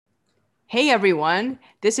Hey everyone,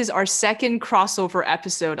 this is our second crossover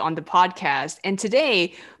episode on the podcast. And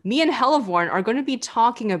today, me and Helevorn are going to be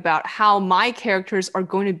talking about how my characters are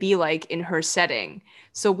going to be like in her setting.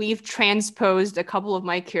 So we've transposed a couple of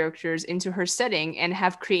my characters into her setting and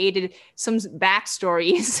have created some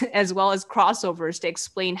backstories as well as crossovers to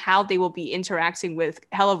explain how they will be interacting with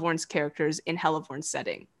Helevorn's characters in Helevorn's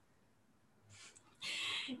setting.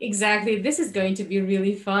 Exactly. This is going to be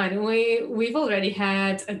really fun. We've already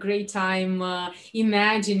had a great time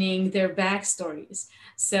imagining their backstories.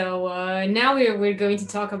 So now we're going to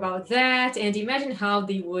talk about that and imagine how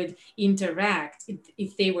they would interact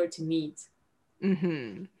if they were to meet.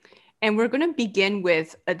 Mm-hmm. And we're going to begin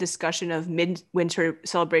with a discussion of midwinter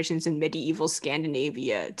celebrations in medieval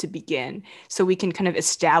Scandinavia to begin, so we can kind of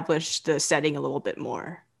establish the setting a little bit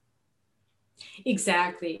more.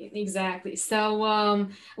 Exactly. So,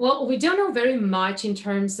 well, we don't know very much in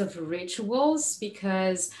terms of rituals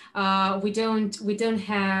because we don't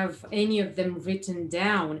have any of them written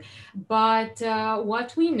down. But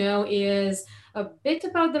what we know is a bit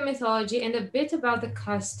about the mythology and a bit about the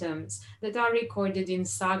customs that are recorded in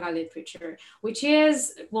saga literature, which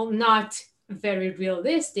is, well, not very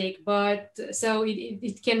realistic, but so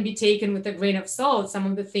it can be taken with a grain of salt, some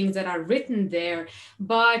of the things that are written there,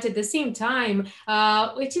 but at the same time,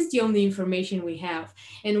 it is the only information we have.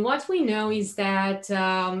 And what we know is that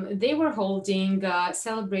they were holding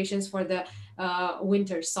celebrations for the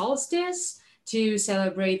winter solstice to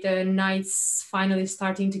celebrate the nights finally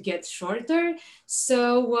starting to get shorter.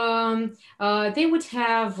 So they would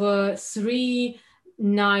have 3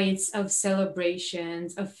 nights of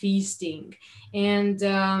celebrations, of feasting. And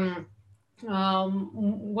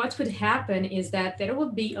what would happen is that there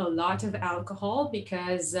would be a lot of alcohol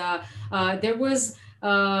because there was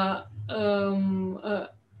a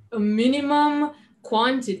minimum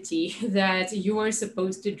quantity that you are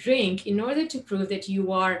supposed to drink in order to prove that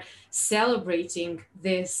you are celebrating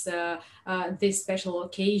this special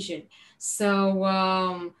occasion.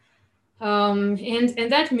 So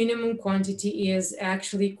and that minimum quantity is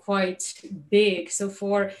actually quite big. So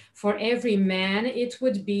for every man, it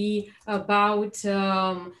would be about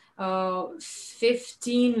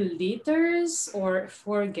 15 liters or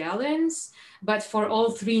 4 gallons, but for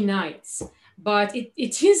all 3 nights. But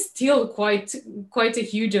it is still quite a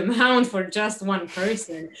huge amount for just one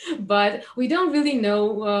person. But we don't really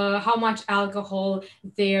know how much alcohol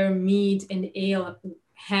their mead and ale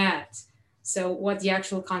had, so what the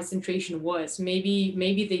actual concentration was. Maybe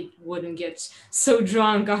they wouldn't get so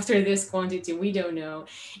drunk after this quantity, we don't know.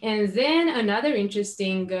 And then another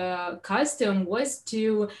interesting custom was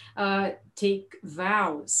to take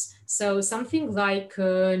vows, so something like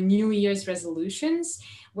New Year's resolutions,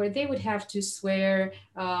 where they would have to swear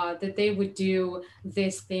that they would do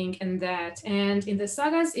this thing and that. And in the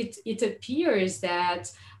sagas, it appears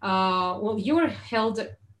that well, you are held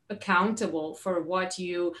accountable for what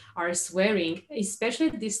you are swearing, especially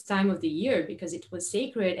this time of the year, because it was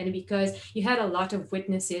sacred and because you had a lot of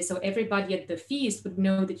witnesses. So everybody at the feast would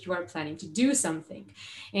know that you are planning to do something.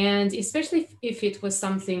 And especially if it was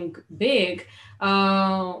something big,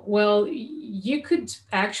 well, you could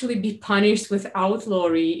actually be punished with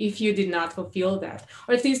outlawry if you did not fulfill that.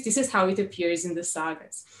 Or at least this is how it appears in the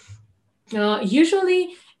sagas.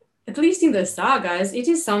 Usually, at least in the sagas, it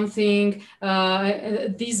is something,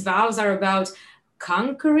 these vows are about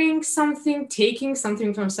conquering something, taking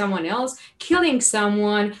something from someone else, killing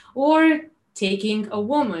someone, or taking a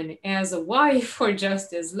woman as a wife or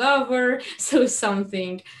just as lover. So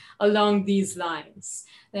something along these lines.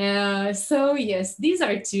 So yes, these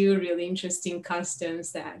are two really interesting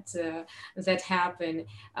customs that happen,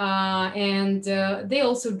 and they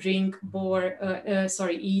also drink eat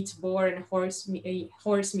boar and horse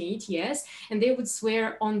meat, yes, and they would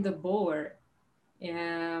swear on the boar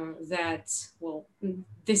that, well,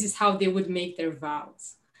 this is how they would make their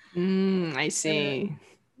vows. I Uh, see.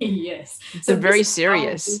 yes, It's a so this very is probably,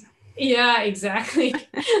 serious. yeah, exactly.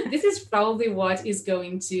 This is probably what is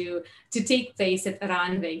going to take place at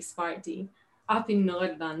Ranveig's party up in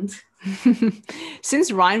Nordland.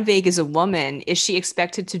 Since Reinvig is a woman, is she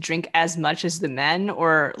expected to drink as much as the men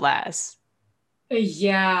or less?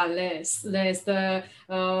 Yeah, less. The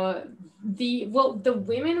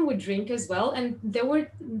women would drink as well, and there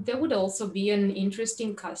would also be an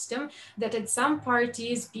interesting custom that at some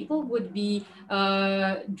parties people would be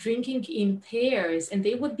drinking in pairs, and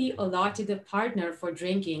they would be allotted a partner for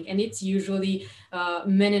drinking, and it's usually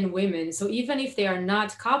men and women. So even if they are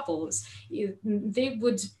not couples, they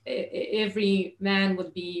would every man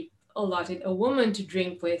would be allotted a woman to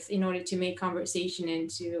drink with in order to make conversation and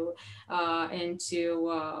to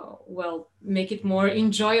well, make it more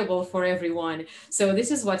enjoyable for everyone. So this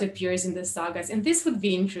is what appears in the sagas, and this would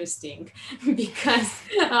be interesting because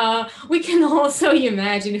we can also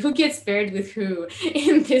imagine who gets paired with who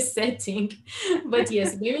in this setting. But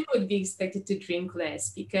yes, women would be expected to drink less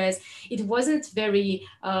because it wasn't very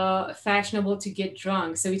fashionable to get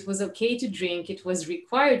drunk. So it was okay to drink, it was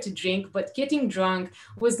required to drink, but getting drunk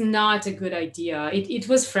was not a good idea. It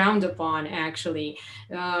was frowned upon, actually.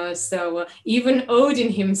 So even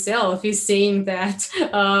Odin himself is saying that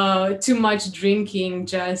too much drinking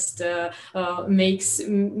just makes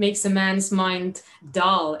a man's mind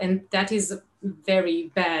dull, and that is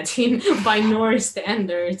very bad in by Norse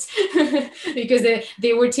standards because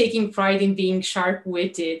they were taking pride in being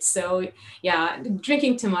sharp-witted. So yeah,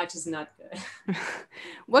 drinking too much is not good.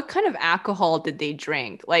 What kind of alcohol did they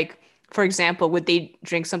drink? Like, for example, would they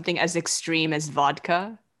drink something as extreme as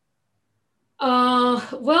vodka?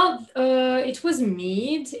 It was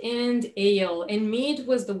mead and ale, and mead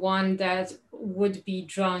was the one that would be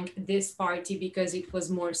drunk this party because it was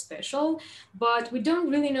more special. But we don't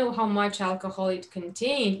really know how much alcohol it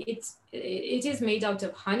contained. It is made out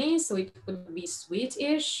of honey, so it would be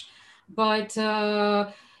sweet-ish. But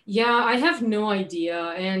yeah, I have no idea,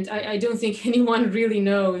 and I don't think anyone really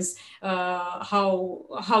knows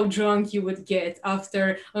how drunk you would get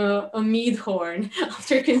after a mead horn,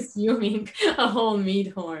 after consuming a whole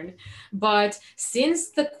mead horn. But since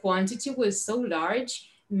the quantity was so large,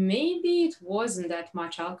 maybe it wasn't that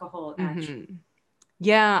much alcohol actually. Hmm.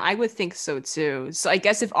 Yeah, I would think so too. So I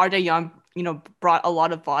guess if Ardayan, brought a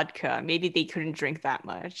lot of vodka, maybe they couldn't drink that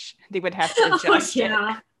much. They would have to Oh adjust it.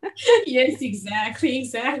 yeah. Yes, exactly,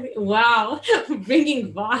 exactly. Wow,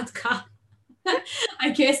 bringing vodka.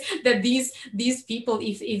 I guess that these people,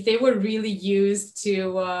 if they were really used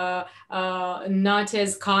to not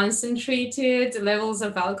as concentrated levels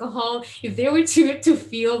of alcohol, if they were to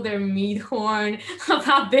fill their meat horn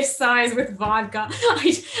about this size with vodka,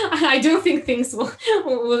 I don't think things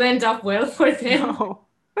will end up well for them. No.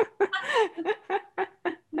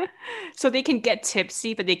 So they can get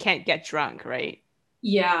tipsy, but they can't get drunk, right?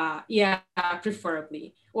 Yeah, yeah,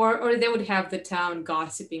 preferably. Or they would have the town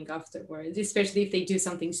gossiping afterwards, especially if they do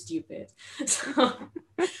something stupid. So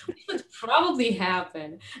would probably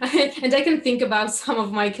happen. And I can think about some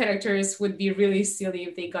of my characters would be really silly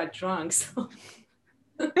if they got drunk. So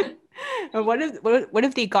Or what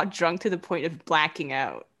if they got drunk to the point of blacking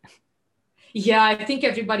out? yeah, I think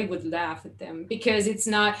everybody would laugh at them because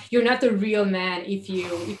you're not a real man if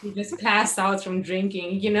you just pass out from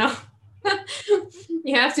drinking, you know?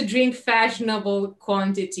 You have to drink fashionable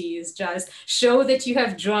quantities, just show that you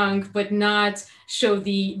have drunk, but not show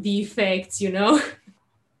the effects, you know?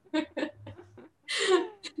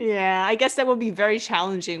 Yeah, I guess that would be very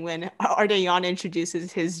challenging when Ardayan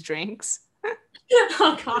introduces his drinks.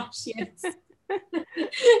 Oh gosh, yes.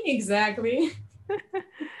 Exactly.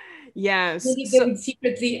 Yes. Maybe they So would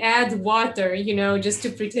secretly add water, just to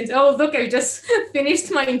pretend, oh, look, I just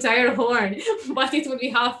finished my entire horn, but it would be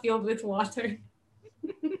half filled with water.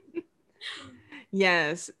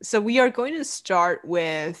 yes. So we are going to start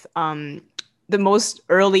with the most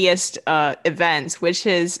earliest events, which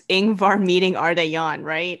is Ingvar meeting Ardayan,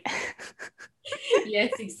 right?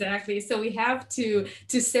 Yes, exactly. So we have to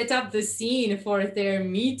set up the scene for their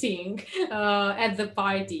meeting at the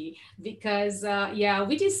party because yeah,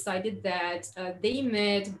 we decided that they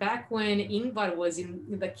met back when Ingvar was in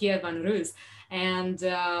the Kievan Rus, and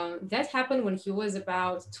that happened when he was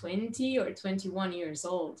about 20 or 21 years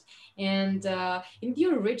old. And in the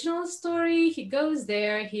original story, he goes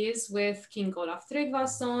there. He is with King Olaf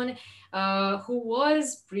Tryggvason, who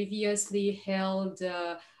was previously held.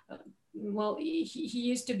 Well, he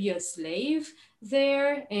used to be a slave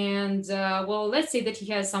there, and well, let's say that he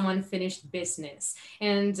has some unfinished business,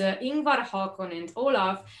 and Ingvar, Hakon, and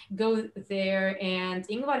Olaf go there, and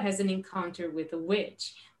Ingvar has an encounter with a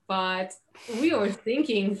witch. But we were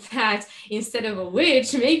thinking that instead of a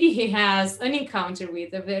witch, maybe he has an encounter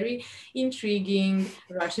with a very intriguing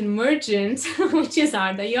Russian merchant, which is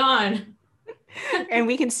Ardayan. And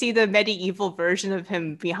we can see the medieval version of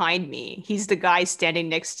him behind me. He's the guy standing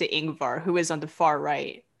next to Ingvar, who is on the far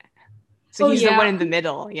right. So Oh he's the one yeah, in the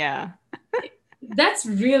middle. Yeah. that's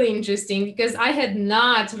really interesting because I had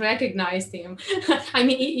not recognized him. I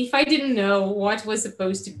mean, if I didn't know what was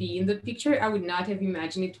supposed to be in the picture, I would not have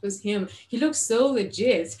imagined it was him. He looks so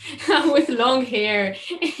legit with long hair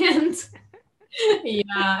and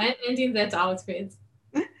yeah, and in that outfit.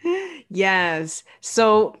 Yes.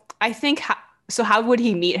 So I think so how would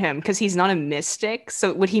he meet him? Because he's not a mystic.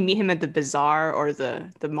 So would he meet him at the bazaar or the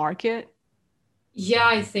market? Yeah,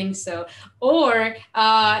 I think so. Or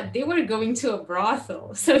they were going to a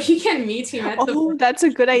brothel, so you can meet him at the Oh, brothel. that's a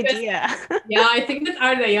good Because idea. yeah, I think that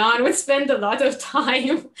Ardayan would spend a lot of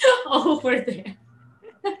time over there.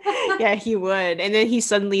 Yeah, he would. And then he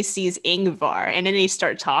suddenly sees Ingvar and then they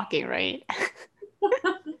start talking, right?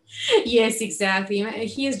 Yes, exactly.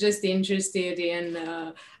 He is just interested in,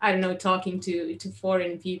 I don't know, talking to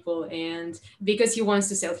foreign people, and because he wants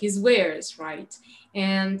to sell his wares, right?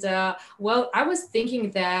 And well, I was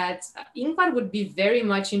thinking that Ingvar would be very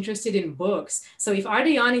much interested in books. So if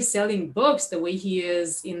Ardayan is selling books the way he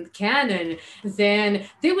is in canon, then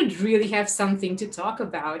they would really have something to talk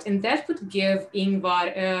about, and that would give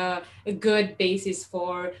Ingvar a good basis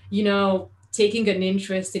for, taking an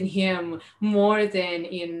interest in him more than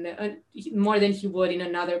he would in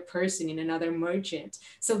another person, in another merchant.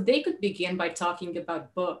 So they could begin by talking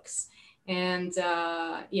about books, and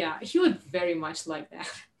yeah, he would very much like that.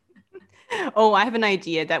 Oh, I have an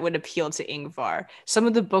idea that would appeal to Ingvar. Some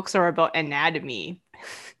of the books are about anatomy.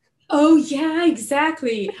 Oh yeah,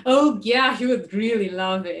 exactly. Oh yeah, he would really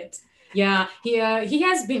love it. Yeah, he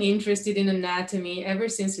has been interested in anatomy ever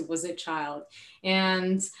since he was a child,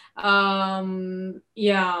 and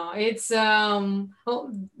yeah, it's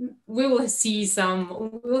well,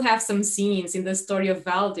 we'll have some scenes in the story of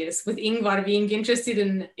Valdis with Ingvar being interested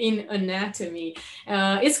in anatomy.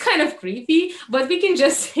 It's kind of creepy, but we can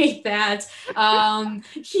just say that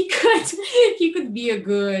he could be a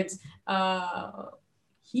good.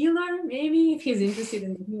 Healer, maybe, if he's interested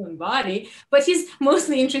in the human body, but he's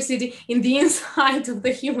mostly interested in the inside of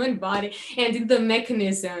the human body and in the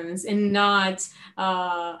mechanisms, and not,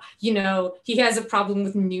 he has a problem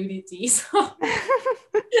with nudity. So,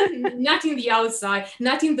 not in the outside,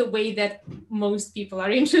 not in the way that most people are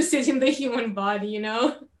interested in the human body.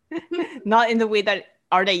 Not in the way that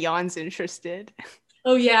Arda Jan's interested.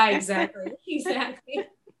 Oh, yeah, exactly. Exactly.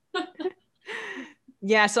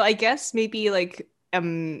 Yeah, so I guess maybe like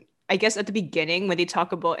I guess at the beginning when they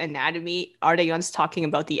talk about anatomy, Arda Jan's talking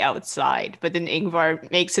about the outside, but then Ingvar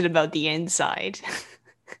makes it about the inside.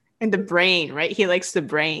 And the brain, right? He likes the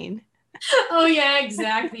brain. Oh yeah,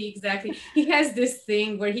 exactly, exactly. He has this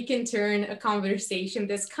thing where he can turn a conversation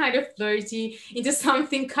that's kind of flirty into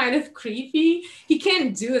something kind of creepy. He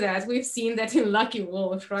can do that. We've seen that in Lucky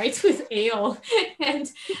Wolf, right, with Ale.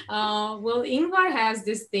 And well, Ingvar has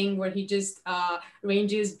this thing where he just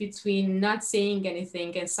ranges between not saying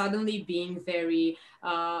anything and suddenly being very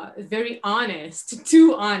honest,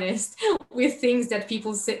 too honest with things that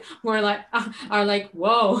people say are like,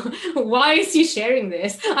 whoa, why is he sharing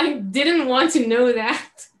this? I didn't want to know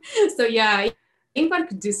that. So yeah, Ingvar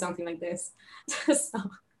could do something like this. So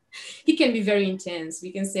he can be very intense.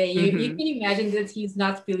 We can say you Hmm. can imagine that he's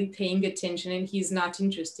not really paying attention and he's not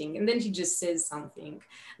interesting, and then he just says something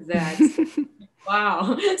that,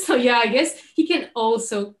 wow. So yeah, I guess he can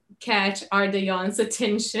also catch Ardayan's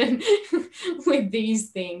attention with these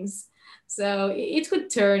things. So it could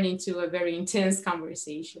turn into a very intense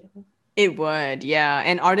conversation. It would, yeah.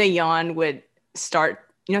 And Arda Jan would start,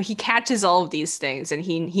 he catches all of these things and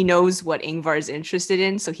he knows what Ingvar is interested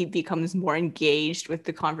in, so he becomes more engaged with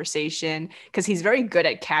the conversation because he's very good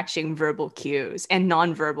at catching verbal cues and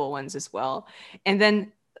non-verbal ones as well. And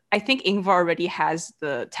then I think Ingvar already has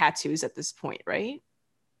the tattoos at this point, right?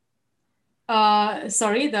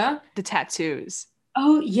 Sorry, the The tattoos.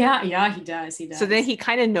 oh yeah, yeah, he does, he So then does. he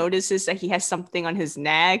kind of notices that he has something on his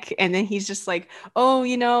neck, and then he's just like, oh,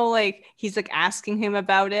 like he's like asking him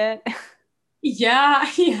about it. Yeah,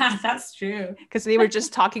 yeah, that's true. Because they were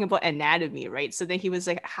just talking about anatomy, right? So then he was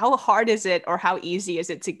like, how hard is it or how easy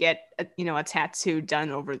is it to get a tattoo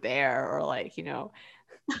done over there? Or like.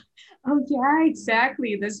 Oh yeah,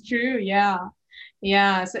 exactly. That's true. Yeah.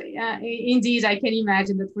 Yeah. So yeah, indeed, I can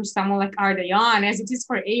imagine that for someone like Ardayan, as it is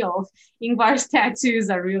for Eyolf, Ingvar's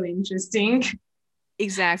tattoos are really interesting.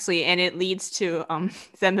 Exactly. And it leads to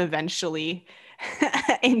them eventually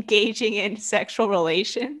engaging in sexual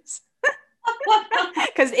relations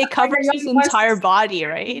because it covers his Ardayan wants to entire body,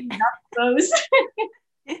 start right? cleaning up those.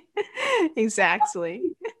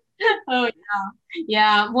 Exactly. Oh yeah.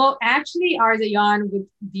 Yeah. Well, actually, Ardayan would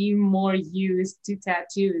be more used to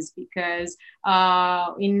tattoos because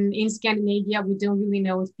in Scandinavia we don't really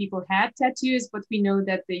know if people had tattoos, but we know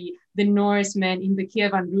that the Norsemen in the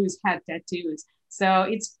Kievan Rus had tattoos. So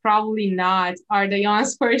it's probably not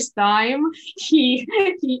Ardayan's first time he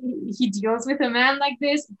deals with a man like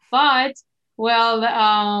this, but well,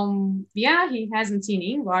 yeah, he hasn't seen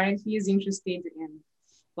Ingvar and he is interested in,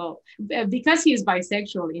 well, because he is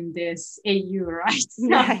bisexual in this AU, right?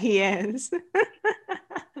 Yeah, he is.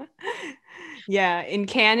 Yeah, in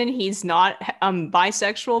canon he's not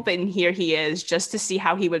bisexual, but in here he is, just to see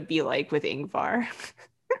how he would be like with Ingvar.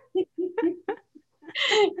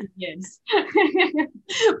 Yes.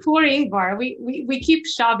 Poor Ingvar. We keep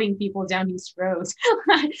shoving people down his throat,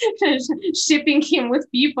 shipping him with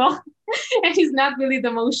people. And he's not really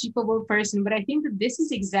the most shippable person, but I think that this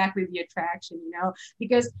is exactly the attraction,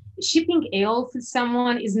 because shipping Aelf with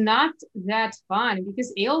someone is not that fun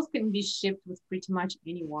because Aelf can be shipped with pretty much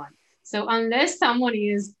anyone. So unless someone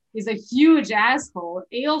is a huge asshole,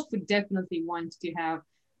 Aelf would definitely want to have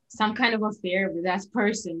some kind of affair with that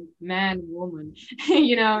person, man, woman,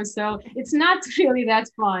 So it's not really that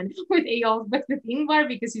fun with Aelf, but with Ingvar,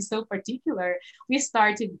 because he's so particular, we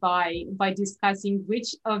started by discussing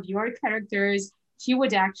which of your characters he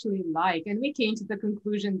would actually like, and we came to the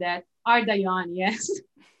conclusion that Ardayan, yes.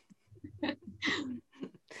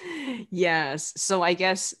 Yes. So I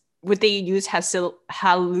guess would they use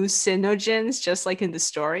hallucinogens just like in the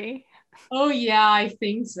story? Oh yeah, I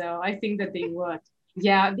think so. I think that they would.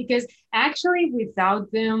 Yeah, because actually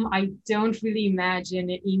without them, I don't really imagine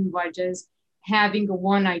Ingvar just having a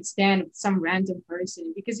one night stand with some random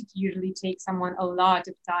person, because it usually takes someone a lot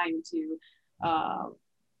of time to uh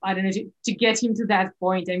I don't know, to get him to that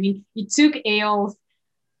point. I mean, it took Aelf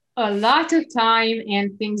a lot of time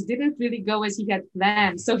and things didn't really go as he had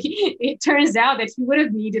planned. So it turns out that he would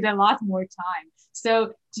have needed a lot more time.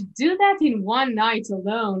 So to do that in one night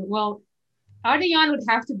alone, well, Ardayan would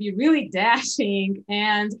have to be really dashing,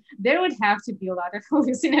 and there would have to be a lot of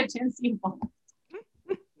hallucinogens involved.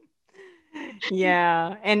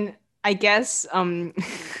 Yeah. And I guess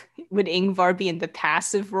would Ingvar be in the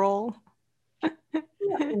passive role?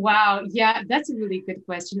 Wow, yeah, that's a really good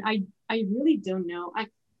question. I really don't know.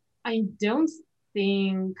 I don't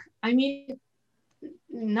think. I mean,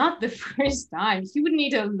 not the first time. He would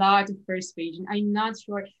need a lot of persuasion. I'm not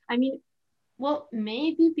sure. I mean, well,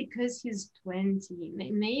 maybe because he's 20.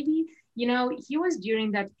 Maybe, he was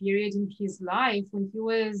during that period in his life when he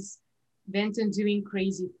was bent on doing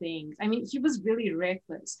crazy things. I mean, he was really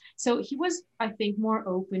reckless. So he was, I think, more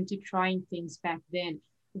open to trying things back then.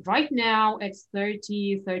 Right now, at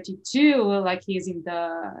 30, 32, like he's in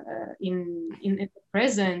the in the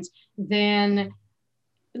present, then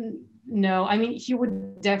no, I mean, he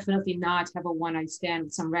would definitely not have a one night stand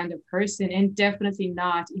with some random person, and definitely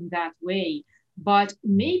not in that way. But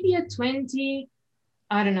maybe at 20,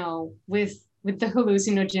 I don't know, with the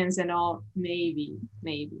hallucinogens and all, maybe.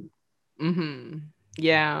 Mm-hmm.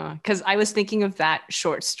 Yeah, because I was thinking of that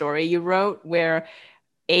short story you wrote where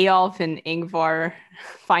Eyolf and Ingvar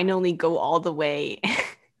finally go all the way,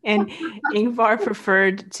 and Ingvar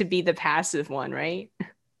preferred to be the passive one, right?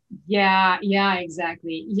 Yeah,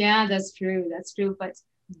 exactly. Yeah, that's true. That's true. But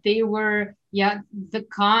they were, yeah, the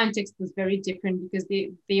context was very different because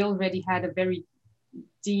they already had a very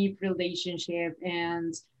deep relationship,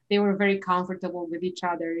 and they were very comfortable with each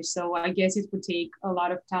other. So I guess it would take a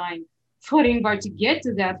lot of time for Ingvar to get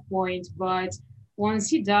to that point. But once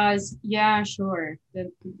he does, yeah, sure,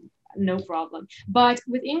 then no problem. But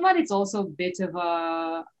with Ingvar, it's also a bit of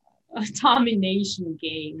a domination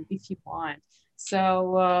game, if you want.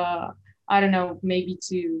 So I don't know, maybe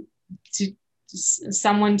to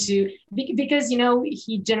someone to because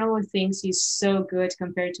he generally thinks he's so good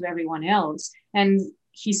compared to everyone else, and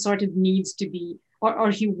he sort of needs to be, or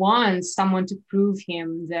he wants someone to prove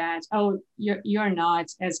him that, oh, you're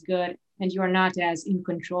not as good and you're not as in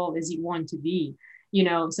control as you want to be,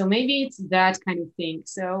 so maybe it's that kind of thing.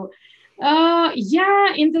 So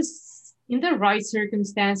yeah, in the right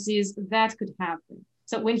circumstances that could happen.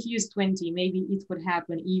 So when he was 20, maybe it would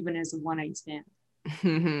happen even as a one night stand.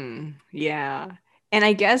 Yeah. And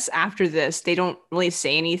I guess after this, they don't really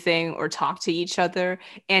say anything or talk to each other.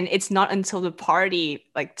 And it's not until the party,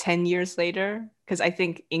 like 10 years later, because I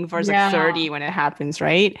think Ingvar's like Yeah, 30 when it happens,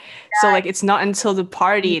 right? So, like, it's not until the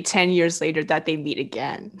party 10 years later that they meet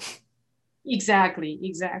again. exactly.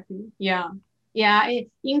 Yeah. Yeah,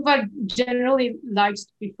 Ingvar generally likes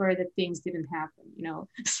to prefer that things didn't happen.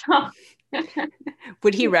 So,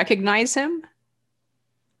 Would he recognize him?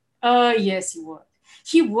 yes, he would.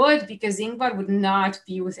 He would, because Ingvar would not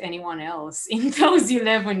be with anyone else in those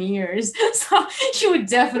 11 years. So he would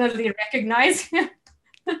definitely recognize him.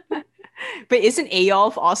 But isn't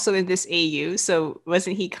Eyolf also in this AU? So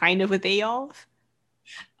wasn't he kind of with Eyolf?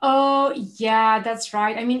 Oh, yeah, that's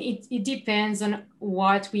right. I mean, it depends on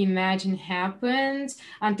what we imagine happened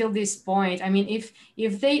until this point. I mean,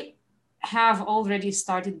 if they have already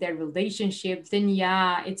started their relationship, then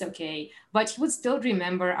yeah, it's okay. But he would still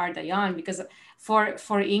remember Ardayan, because for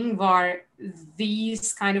Ingvar,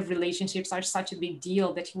 these kind of relationships are such a big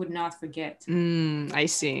deal that he would not forget. I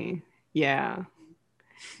see. Yeah.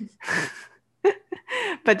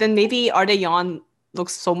 But then maybe Ardayan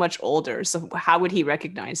looks so much older. So how would he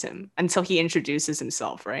recognize him until he introduces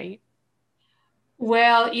himself, right?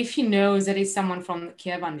 Well, if he knows that it's someone from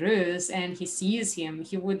Kievan Rus and he sees him,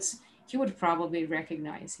 he would probably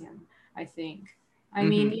recognize him, I think. I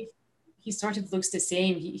mean, Mm-hmm. if he sort of looks the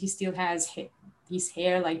same, he still has his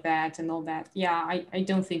hair like that and all that. Yeah, I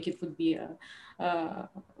don't think it would be uh,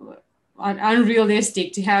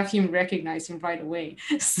 unrealistic to have him recognize him right away.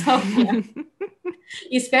 So yeah,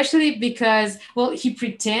 especially because, well, he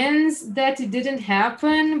pretends that it didn't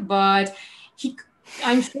happen, but he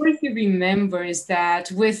I'm sure he remembers that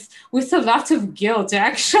with a lot of guilt.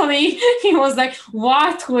 Actually, he was like,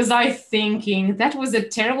 what was I thinking? That was a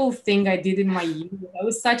terrible thing I did in my youth. I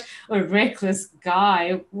was such a reckless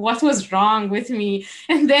guy. What was wrong with me?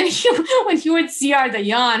 And then when he would see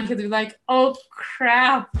Ardayan, he'd be like, oh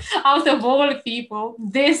crap, out of all people,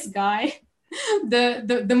 this guy,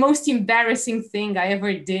 the most embarrassing thing I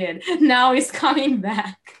ever did, now is coming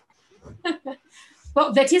back.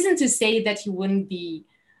 Well, that isn't to say that he wouldn't be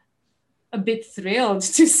a bit thrilled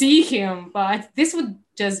to see him, but this would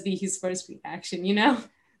just be his first reaction.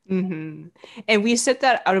 Mm-hmm. And we said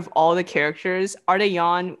that out of all the characters,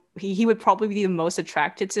 Ardayan, he would probably be the most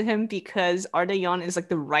attracted to him because Ardayan is like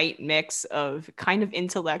the right mix of kind of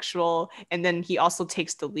intellectual, and then he also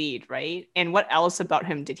takes the lead, right? And what else about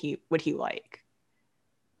him did he would he like?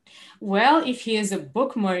 Well, if he is a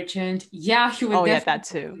book merchant, yeah, he would Oh yeah, definitely that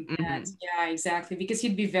too. do that. Mm-hmm. Yeah, exactly. Because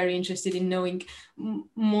he'd be very interested in knowing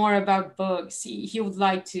more about books. He would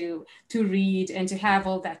like to read and to have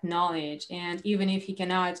all that knowledge. And even if he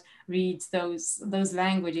cannot read those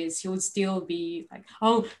languages, he would still be like,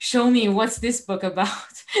 "Oh, show me what's this book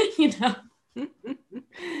about?" you know.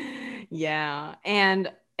 Yeah.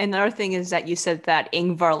 And another thing is that you said that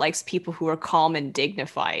Ingvar likes people who are calm and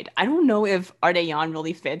dignified. I don't know if Ardayan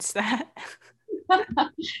really fits that.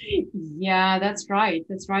 Yeah, that's right.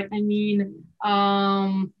 That's right. I mean,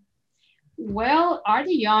 well,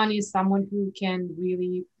 Artiyan is someone who can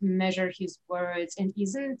really measure his words and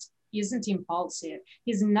isn't impulsive.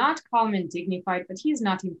 He's not calm and dignified, but he's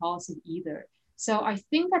not impulsive either. So I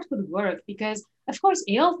think that would work because, of course,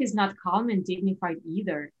 Elf is not calm and dignified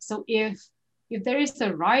either. So if there is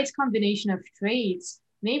the right combination of traits,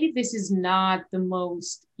 maybe this is not the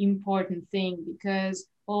most important thing because,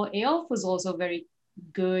 well, Elf was also very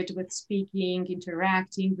good with speaking,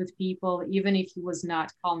 interacting with people, even if he was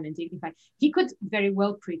not calm and dignified. He could very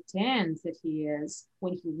well pretend that he is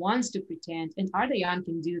when he wants to pretend, and Ardayan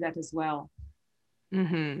can do that as well.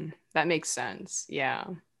 Mm-hmm. That makes sense. Yeah.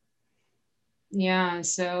 Yeah,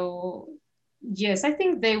 so yes, I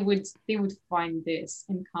think they would find this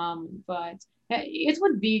in common, but it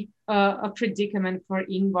would be a predicament for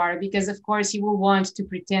Ingvar because, of course, he will want to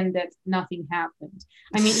pretend that nothing happened.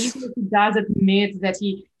 I mean, even if he does admit that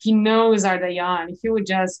he knows Ardayan, he would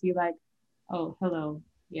just be like, "Oh, hello,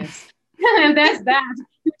 yes," and that's that.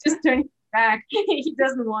 He would just turn his back. He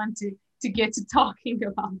doesn't want to get to talking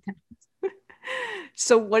about that.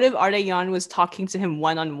 So what if Ardayan was talking to him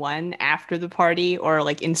one on one after the party or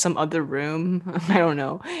like in some other room? I don't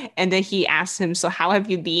know. And then he asked him, "So how have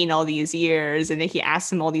you been all these years?" And then he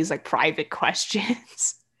asked him all these like private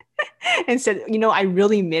questions and said, "I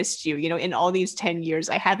really missed you. In all these 10 years,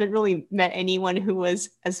 I haven't really met anyone who was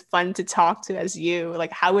as fun to talk to as you."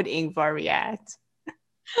 Like, how would Ingvar react?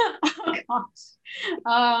 Oh gosh.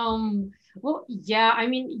 Well, yeah, I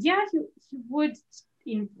mean, yeah, he would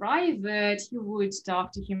in private, he would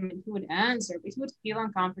talk to him and he would answer, but he would feel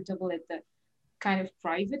uncomfortable at the kind of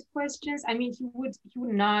private questions. I mean, he would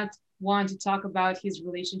not want to talk about his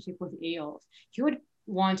relationship with Eyolf. He would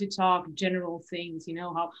want to talk general things,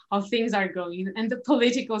 how things are going and the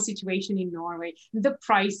political situation in Norway, the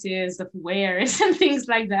prices of wares and things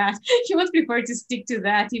like that. He would prefer to stick to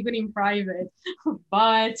that even in private.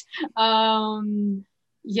 But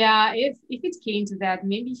yeah, if it came to that,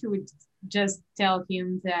 maybe he would just tell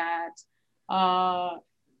him that uh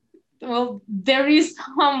well, there is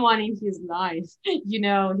someone in his life. He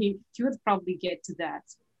would probably get to that.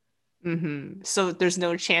 So there's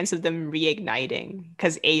no chance of them reigniting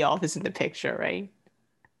because Eyolf is in the picture, right?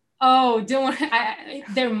 Oh, don't worry.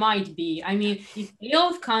 There might be. I mean, if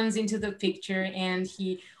Eyolf comes into the picture and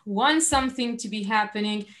he wants something to be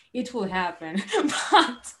happening, it will happen.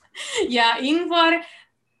 But yeah, Ingvar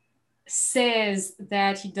says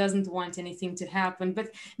that he doesn't want anything to happen,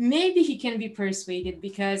 but maybe he can be persuaded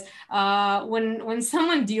because when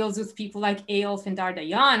someone deals with people like Eyolf and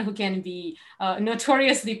Dardayan, who can be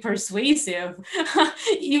notoriously persuasive,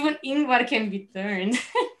 even Ingvar can be turned.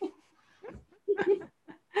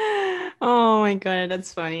 Oh my God,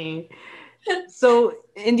 that's funny. So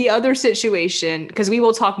in the other situation, because we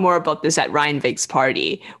will talk more about this at Ryan Vig's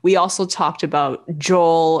party, we also talked about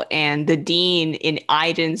Joel and the dean in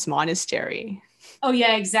Aiden's monastery. Oh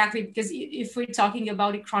yeah, exactly. Because if we're talking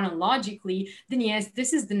about it chronologically, then yes,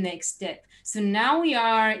 this is the next step. So now we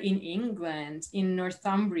are in England, in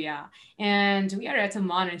Northumbria, and we are at a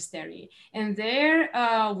monastery. And there,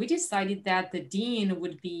 we decided that the dean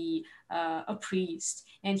would be a priest,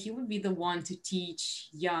 and he would be the one to teach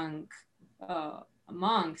young uh,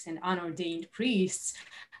 monks and unordained priests,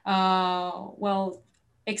 well,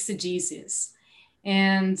 exegesis.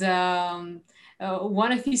 And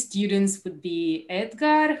one of his students would be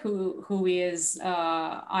Edgar, who is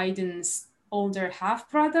Aiden's older half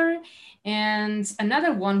brother, and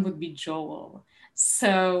another one would be Joel.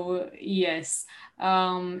 So, yes.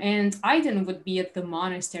 And Aiden would be at the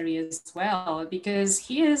monastery as well because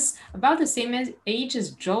he is about the same age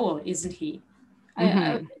as Joel, isn't he?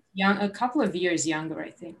 A Hmm. young, a couple of years younger, I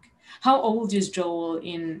think. How old is Joel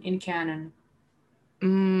in canon?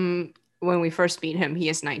 When we first meet him, he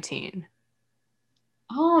is 19.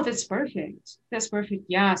 Oh, that's perfect. That's perfect.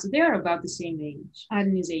 Yeah, so they are about the same age.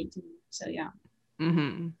 Aden is 18. So yeah.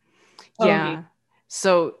 Hmm. Okay. Yeah.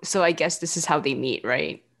 So I guess this is how they meet,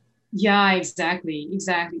 right? Yeah, exactly.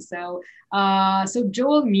 Exactly. So so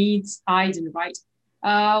Joel meets Aiden, right?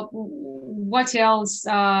 What else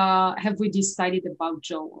have we decided about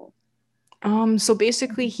Joel? So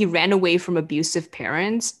basically he ran away from abusive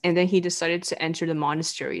parents and then he decided to enter the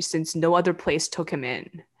monastery since no other place took him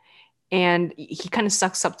in. And he kind of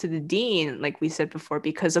sucks up to the dean, like we said before,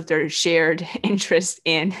 because of their shared interest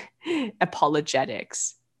in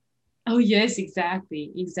apologetics. Oh yes,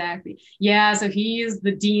 exactly. Exactly. Yeah, so he is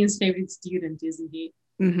the dean's favorite student, isn't he?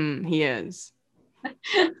 He is.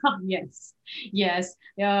 Yes, yes,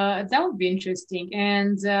 that would be interesting.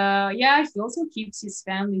 And yeah, he also keeps his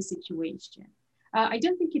family situation. I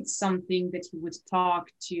don't think it's something that he would talk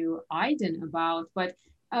to Aiden about, but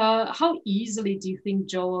how easily do you think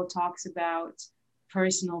Joel talks about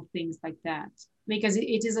personal things like that? Because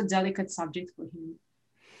it is a delicate subject for him.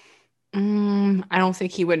 I don't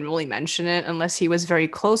think he would really mention it unless he was very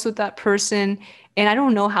close with that person. And I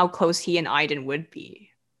don't know how close he and Aiden would be.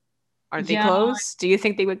 Are they Yeah, close? Do you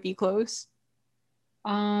think they would be close?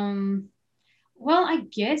 um, well, I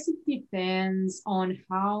guess it depends on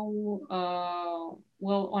how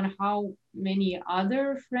on how many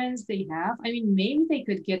other friends they have. I mean, maybe they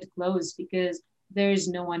could get close because there's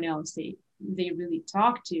no one else they really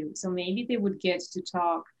talk to. So maybe they would get to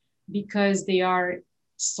talk because they are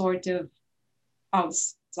sort of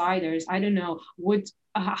outsiders. I don't know. Would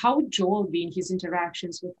how would Joel be in his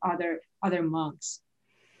interactions with other monks?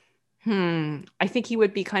 I think he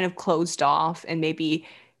would be kind of closed off and maybe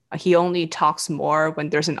he only talks more when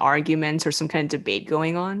there's an argument or some kind of debate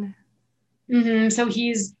going on. So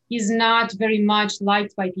he's not very much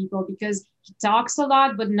liked by people because he talks a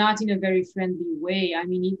lot, but not in a very friendly way. I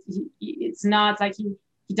mean, it's not like he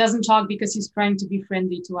doesn't talk because he's trying to be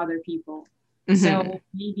friendly to other people. Hmm. So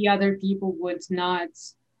maybe other people would not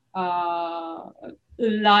uh,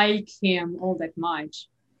 like him all that much.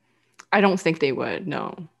 I don't think they would,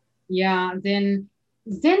 no. Yeah, then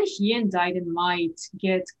he and Dyden might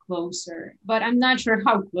get closer, but I'm not sure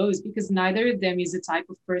how close because neither of them is the type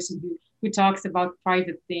of person who talks about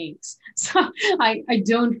private things. So I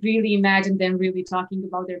don't really imagine them really talking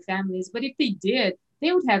about their families. But if they did,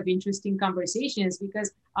 they would have interesting conversations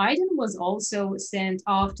because Aiden was also sent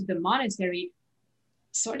off to the monastery,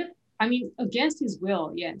 sort of, I mean, against his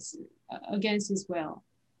will, yes, against his will.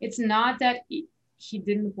 It's not that he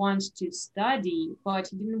didn't want to study, but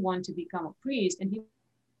he didn't want to become a priest, and he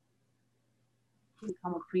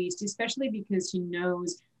become a priest, especially because he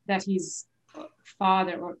knows that his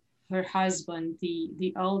father or her husband,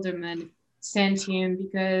 the alderman, sent him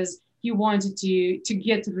because he wanted to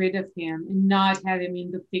get rid of him and not have him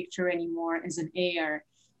in the picture anymore as an heir.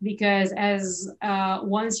 Because as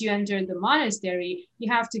once you enter the monastery,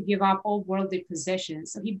 you have to give up all worldly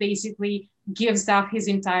possessions. So he basically gives up his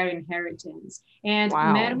entire inheritance. And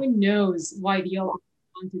Wow. Madeline knows why the alderman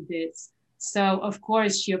wanted this. So of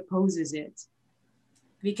course she opposes it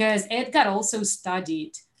because Edgar also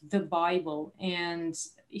studied the Bible and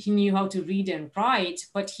he knew how to read and write,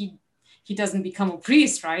 but he doesn't become a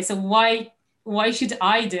priest, right? So why should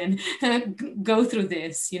Aiden go through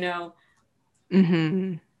this?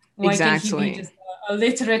 Hmm. Why can't he be Exactly. just a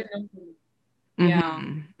literate? Yeah.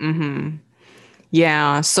 Hmm.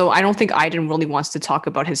 Yeah, so I don't think Aiden really wants to talk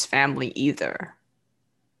about his family either.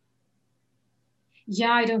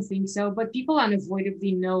 Yeah, I don't think so. But people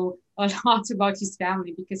unavoidably know a lot about his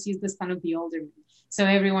family because he's the son of the alderman. So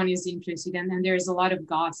everyone is interested, and there's a lot of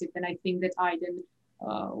gossip. And I think that Aiden,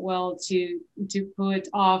 well, to put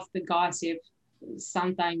off the gossip,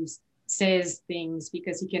 sometimes says things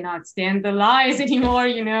because he cannot stand the lies anymore,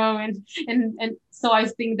 and so I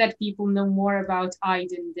think that people know more about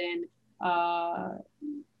Aiden uh,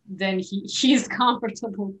 than he's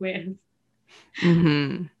comfortable with.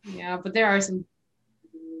 Mm-hmm. Yeah, but there are some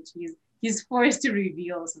he's forced to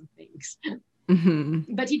reveal some things.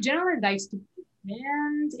 Mm-hmm. But he generally likes to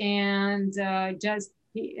pretend and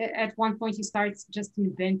at one point he starts just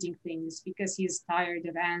inventing things because he's tired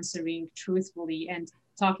of answering truthfully and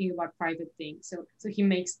talking about private things. So he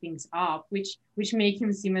makes things up, which make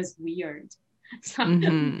him seem as weird. So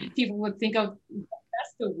Mm-hmm. people would think of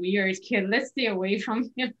that's the weird kid. Let's stay away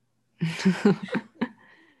from him.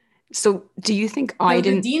 So, do you think So the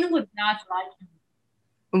Aiden, dean would not like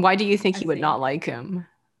him, why do you think I he would not think. like him?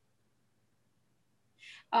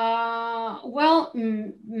 Well,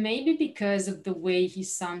 maybe because of the way he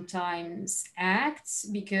sometimes acts,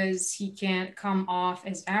 because he can't come off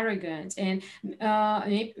as arrogant, and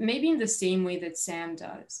maybe in the same way that Sam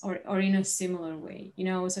does, or in a similar way,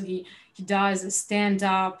 So he does stand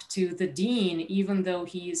up to the dean, even though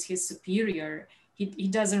he is his superior. He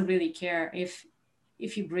doesn't really care if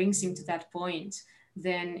he brings him to that point,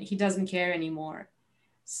 then he doesn't care anymore.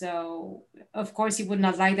 So, of course, he would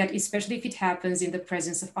not like that, especially if it happens in the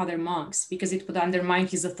presence of other monks, because it would undermine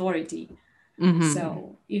his authority. Mm-hmm.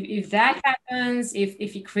 So, if that happens,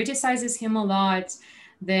 if he criticizes him a lot,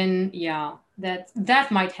 then yeah,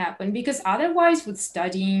 that might happen. Because otherwise, with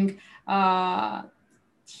studying, uh,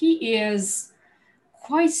 he is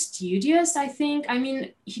quite studious, I think. I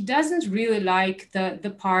mean, he doesn't really like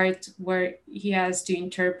the part where he has to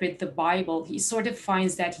interpret the Bible. He sort of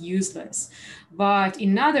finds that useless. But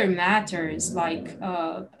in other matters like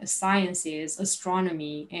sciences,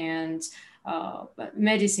 astronomy, and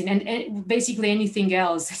medicine, and basically anything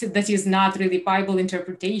else that is not really Bible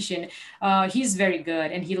interpretation, he's very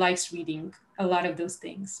good, and he likes reading a lot of those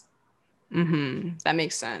things. Mm-hmm. That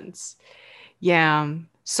makes sense. Yeah.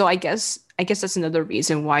 So I guess that's another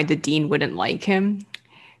reason why the dean wouldn't like him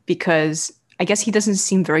because I guess he doesn't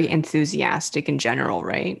seem very enthusiastic in general,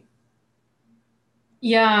 right?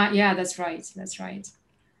 Yeah, yeah, that's right. That's right.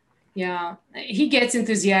 Yeah, he gets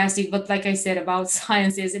enthusiastic, but like I said, about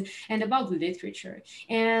sciences and about literature.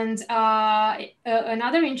 And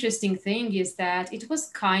another interesting thing is that it was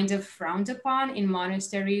kind of frowned upon in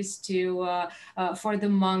monasteries to for the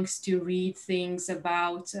monks to read things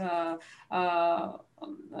about uh,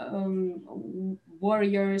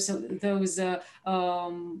 warriors, those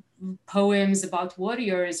poems about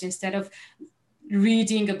warriors, instead of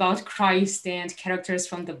reading about Christ and characters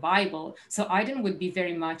from the Bible. So Aiden would be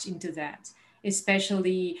very much into that,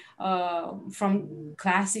 especially from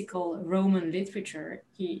classical Roman literature.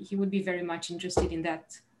 He would be very much interested in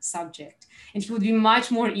that subject. And he would be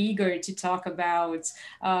much more eager to talk about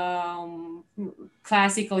um,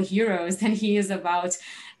 classical heroes than he is about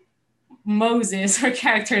Moses or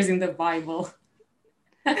characters in the Bible.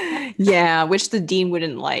 Yeah, which the dean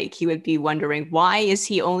wouldn't like. He would be wondering why is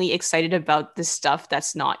he only excited about this stuff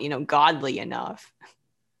that's not, godly enough.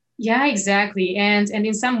 Yeah, exactly. And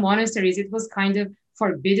in some monasteries, it was kind of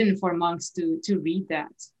forbidden for monks to read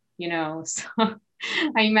that, So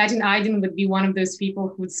I imagine Aiden would be one of those people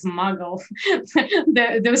who would smuggle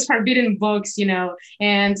those forbidden books,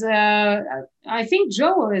 And I think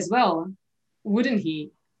Joel as well, wouldn't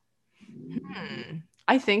he? Hmm.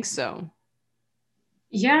 I think so.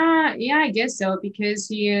 Yeah, yeah, I guess so because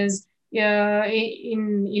he is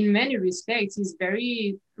in many respects he's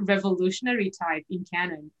very revolutionary type in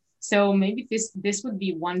canon. So maybe this would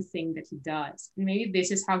be one thing that he does. Maybe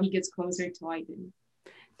this is how he gets closer to Aiden.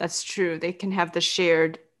 That's true. They can have the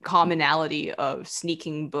shared commonality of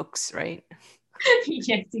sneaking books, right?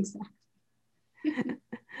 Yes, exactly.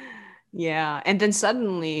 Yeah. And then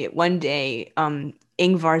suddenly one day,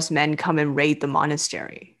 Ingvar's men come and raid the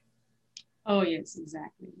monastery. Oh yes,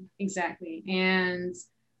 exactly, exactly. And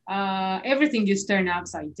everything just turned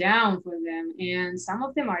upside down for them, and some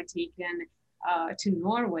of them are taken to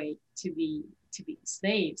Norway to be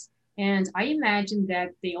slaves. And I imagine that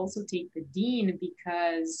they also take the dean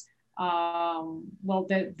because, well,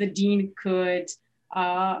 the dean could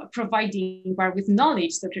provide Ingvar with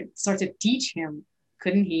knowledge, sort of teach him,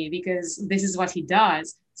 couldn't he? Because this is what he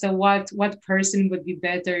does. So what person would be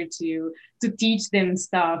better to teach them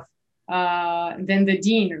stuff than the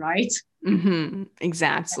dean, right? Mm-hmm.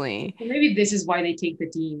 Exactly. So maybe this is why they take the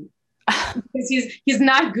dean because he's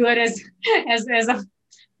not good as a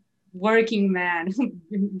working man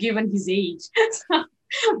given his age.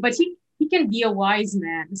 But he can be a wise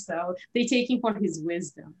man, so they take him for his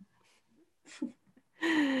wisdom.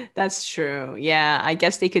 That's true. Yeah, I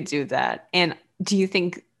guess they could do that. And do you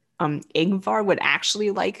think Ingvar would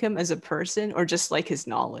actually like him as a person or just like his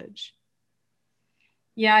knowledge?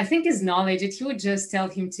 Yeah, I think his knowledge, he would just tell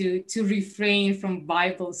him to refrain from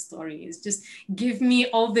Bible stories. Just give me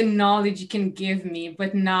all the knowledge you can give me,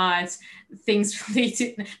 but not things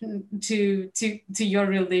related to your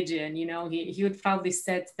religion. He would probably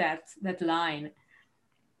set that line.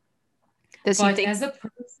 Does he But think as a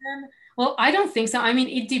person, well, I don't think so. I mean,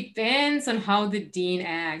 it depends on how the dean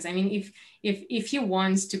acts. I mean, if he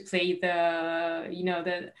wants to play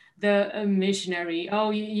the missionary, oh,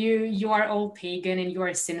 you are all pagan and you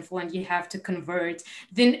are sinful and you have to convert,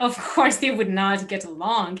 then of course they would not get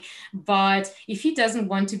along. But if he doesn't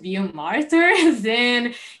want to be a martyr,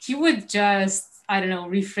 then he would just, I don't know,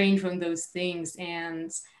 refrain from those things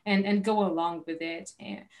and go along with it.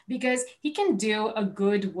 Because he can do a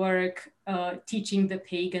good work teaching the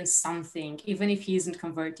pagans something, even if he isn't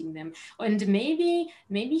converting them. And maybe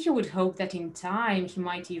he would hope that in time he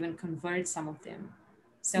might even convert some of them.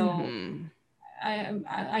 So Mhm.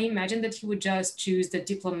 I imagine that he would just choose the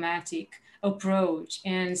diplomatic approach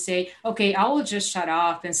and say, okay, I will just shut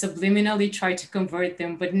up and subliminally try to convert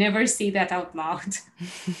them, but never say that out loud.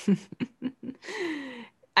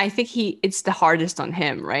 I think it's the hardest on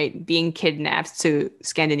him, right? Being kidnapped to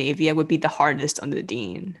Scandinavia would be the hardest on the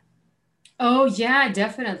dean. Oh yeah,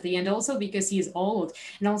 definitely, and also because he's old,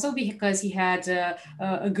 and also because he had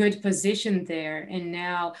a good position there, and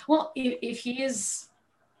now, well, if he is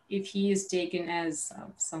taken as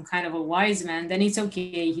some kind of a wise man, then it's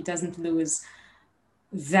okay. He doesn't lose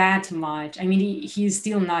that much. I mean, he's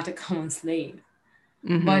still not a common slave,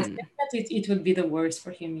 but Hmm. it would be the worst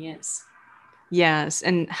for him. Yes. Yes.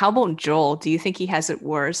 And how about Joel? Do you think he has it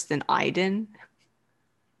worse than Aiden?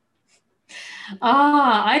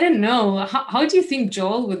 I don't know. How do you think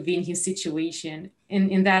Joel would be in his situation,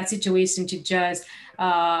 in that situation, to just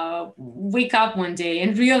wake up one day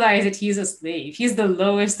and realize that he's a slave? He's the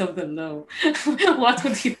lowest of the low. What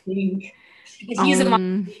would he think? And he's among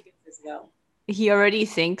Um, the pagans as well. he already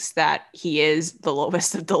thinks that he is the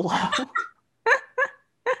lowest of the low.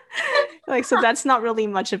 Like, so that's not really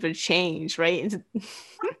much of a change, right?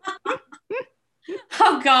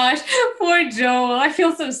 Oh gosh, poor Joel. I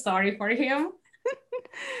feel so sorry for him.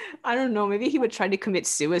 I don't know. Maybe he would try to commit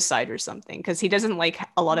suicide or something because he doesn't like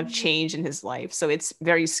a lot of change in his life. So it's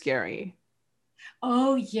very scary.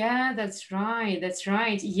 Oh yeah, that's right. That's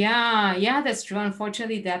right. Yeah, yeah, that's true.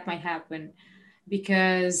 Unfortunately, that might happen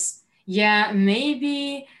because yeah,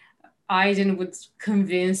 maybe Aiden would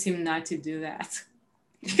convince him not to do that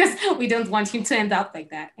because we don't want him to end up like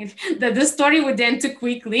that. And the story would end too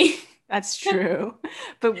quickly. That's true.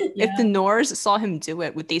 But if the Yeah. Norse saw him do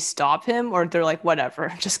it, would they stop him or they're like,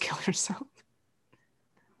 whatever, just kill yourself?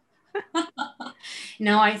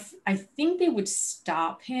 No, I think they would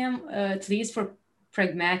stop him at least for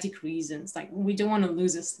pragmatic reasons. Like we don't want to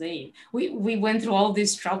lose a slave. We went through all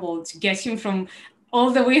this trouble to get him from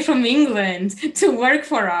all the way from England to work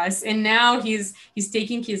for us, and now he's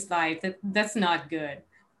taking his life. That's not good.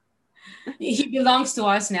 He belongs to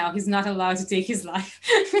us now. He's not allowed to take his life.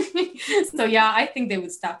 So yeah, I think they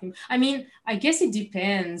would stop him. I mean, I guess it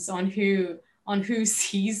depends on who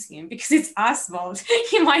sees him because it's Aswald.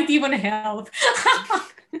 He might even help.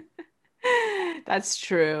 That's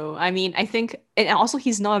true. I mean, I think, and also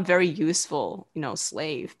he's not a very useful,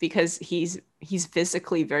 slave because he's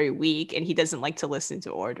physically very weak and he doesn't like to listen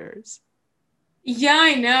to orders. Yeah,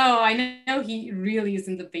 I know. I know he really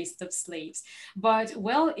isn't the best of slaves. But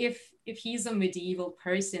well, if he's a medieval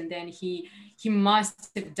person, then he must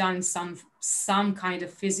have done some kind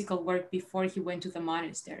of physical work before he went to the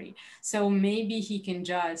monastery. So maybe he can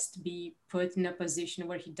just be put in a position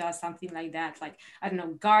where he does something like that, like I don't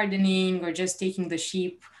know, gardening or just taking the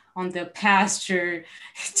sheep on the pasture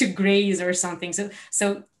to graze or something. So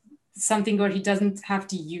something where he doesn't have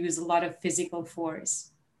to use a lot of physical force.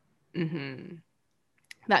 Hmm.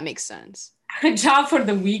 That makes sense. A job for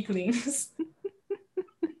the weaklings.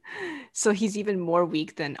 So he's even more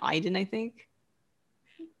weak than Aiden, I think.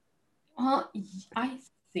 Well, I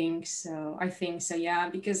think so. I think so, yeah,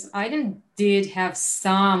 because Aiden did have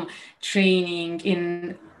some training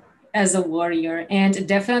in as a warrior and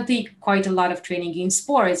definitely quite a lot of training in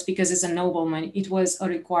sports because as a nobleman, it was a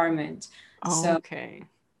requirement. Oh, So, okay.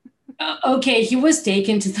 okay, he was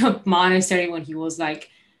taken to the monastery when he was like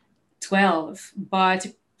 12, but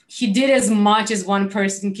he did as much as one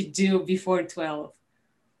person could do before 12.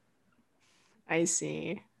 I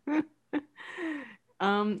see.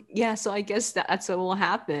 Yeah, so I guess that's what will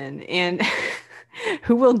happen. And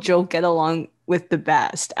Who will Joel get along with the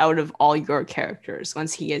best out of all your characters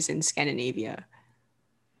once he is in Scandinavia?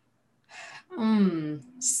 Out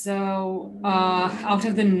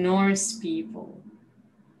of the Norse people,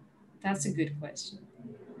 that's a good question.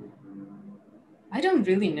 I don't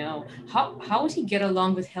really know. How would he get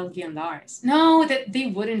along with Helgi and Lars? No, that they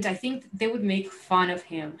wouldn't. I think they would make fun of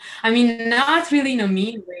him. I mean, not really in a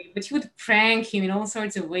mean way, but he would prank him in all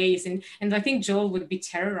sorts of ways, and I think Joel would be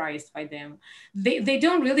terrorized by them. They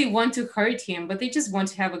don't really want to hurt him, but they just want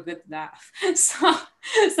to have a good laugh.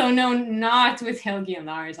 So no, not with Helgi and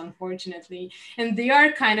Lars, unfortunately. And they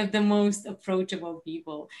are kind of the most approachable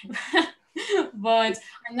people. But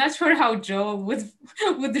I'm not sure how Joel would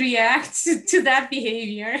react to that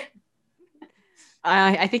behavior.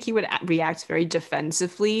 I think he would react very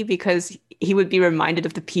defensively because he would be reminded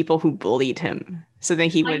of the people who bullied him. So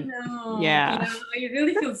then he I would, know. yeah. Yeah, I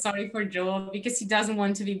really feel sorry for Joel because he doesn't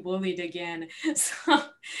want to be bullied again. So,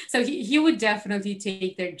 so he would definitely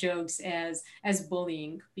take their jokes as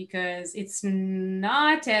bullying because it's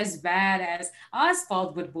not as bad as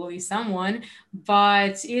Oswald would bully someone,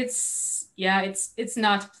 but it's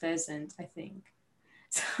not pleasant, I think.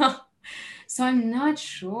 So so I'm not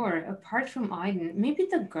sure. Apart from Aiden, maybe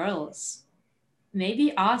the girls.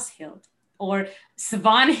 Maybe Oshild or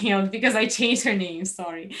Svanhild because I changed her name.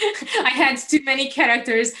 Sorry, I had too many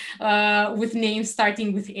characters with names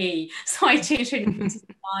starting with A, so I changed her name to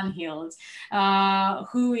Svanhild,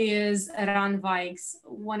 who is Ranveig's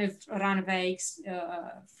one of Ranveig's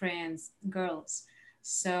friends, girls.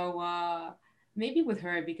 So maybe with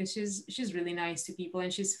her because she's really nice to people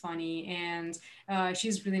and she's funny and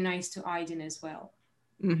she's really nice to Aiden as well.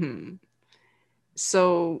 Hmm.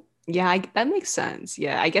 So, yeah, that makes sense.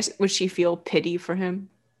 Yeah, I guess would she feel pity for him?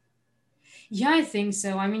 Yeah, I think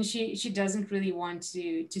so. I mean, she doesn't really want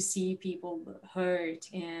to see people hurt,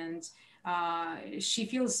 and she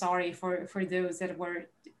feels sorry for those that were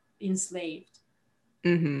enslaved.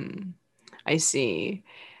 Hmm. I see.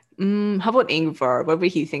 How about Ingvar? What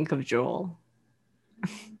would he think of Joel?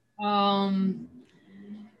 Um,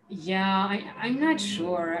 Yeah, I'm not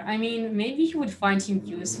sure. I mean, maybe he would find him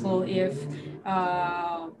useful if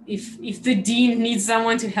the dean needs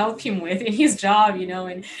someone to help him with in his job,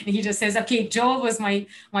 and he just says, okay, Joel was my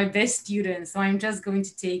best student, so I'm just going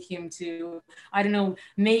to take him to, I don't know,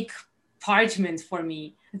 make parchment for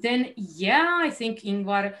me. Then yeah, I think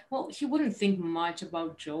Ingvar, well, he wouldn't think much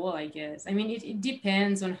about Joel, I guess. I mean, it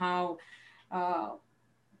depends on how uh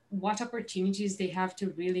what opportunities they have to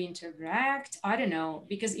really interact. I don't know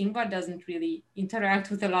because Ingvar doesn't really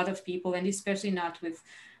interact with a lot of people, and especially not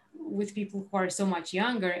with people who are so much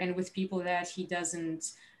younger and with people that he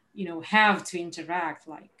doesn't, have to interact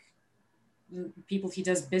like people he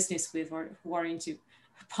does business with or who are into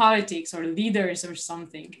politics or leaders or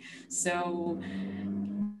something. So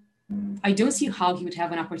I don't see how he would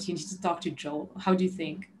have an opportunity to talk to Joel. How do you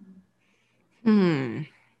think? Hmm.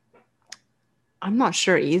 I'm not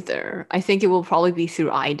sure either. I think it will probably be through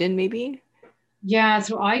Aiden, maybe. Yeah,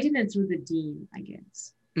 through Aiden and through the dean, I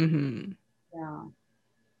guess. Hmm. Yeah.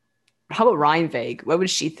 How about Reinvig? What would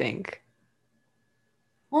she think?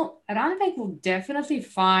 Well, Ranveig will definitely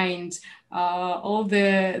find all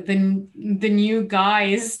the new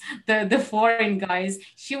guys, the foreign guys.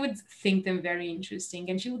 She would think them very interesting,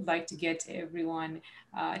 and she would like to get everyone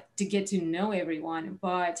to get to know everyone.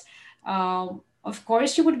 But of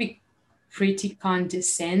course, she would be pretty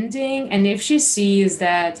condescending, and if she sees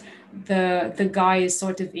that the guy is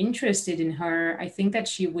sort of interested in her, I think that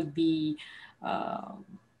she would be. Uh,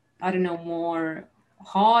 I don't know, more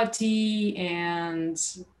haughty and,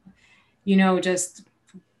 just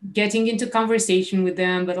getting into conversation with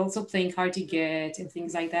them, but also playing hard to get and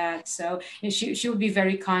things like that. So and she would be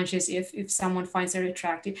very conscious if someone finds her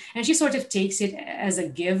attractive. And she sort of takes it as a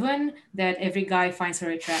given that every guy finds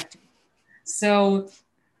her attractive. So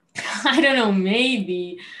I don't know,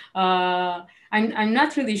 maybe. Uh, I'm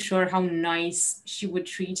not really sure how nice she would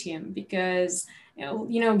treat him because,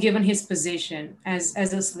 given his position as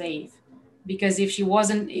a slave. Because if he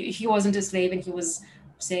wasn't a slave and he was,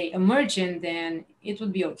 say, a merchant, then it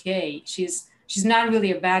would be okay. She's not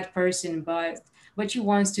really a bad person, but she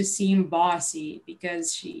wants to seem bossy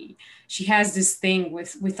because she has this thing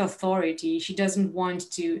with authority. She doesn't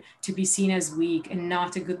want to be seen as weak and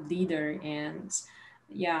not a good leader, and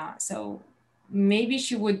yeah, so maybe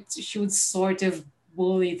she would sort of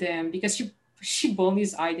bully them because she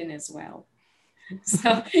bullies Aiden as well.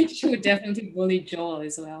 So she would definitely bully Joel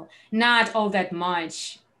as well. Not all that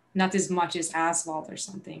much, not as much as Aswald or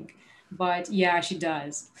something, but yeah, she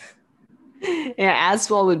does. Yeah,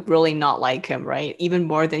 Aswell would really not like him, right? Even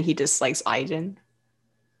more than he dislikes Aiden.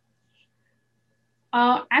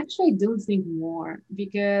 Actually, I don't think more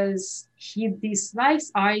because he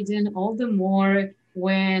dislikes Aiden all the more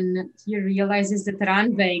when he realizes that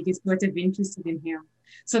Ranveig is sort of interested in him.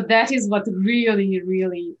 So that is what really,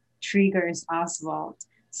 really triggers Oswald.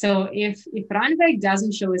 So if Ranveig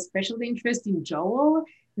doesn't show a special interest in Joel,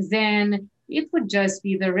 then it would just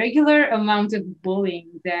be the regular amount of bullying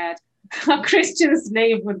that a Christian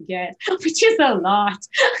slave would get, which is a lot.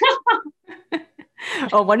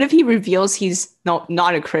 Oh, what if he reveals he's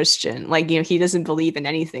not a Christian? Like, he doesn't believe in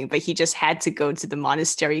anything, but he just had to go to the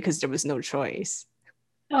monastery because there was no choice.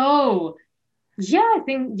 Oh, yeah, I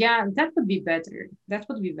think yeah, that would be better. That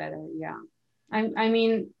would be better. Yeah, I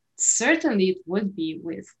mean, certainly it would be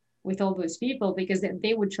with all those people because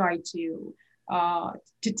they would try uh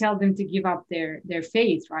to tell them to give up their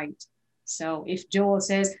faith, right? So if Joel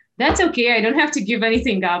says that's okay, I don't have to give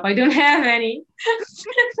anything up. I don't have any.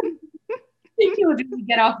 He would really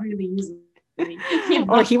get off really easily.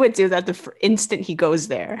 Or he would do that the instant he goes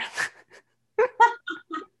there.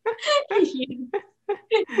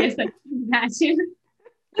 Yes, I can imagine.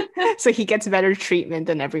 So he gets better treatment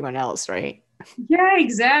than everyone else, right? Yeah,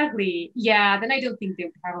 exactly. Yeah, then I don't think they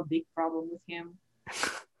would have a big problem with him.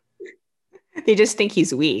 They just think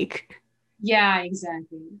he's weak. Yeah,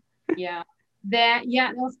 exactly. Yeah. That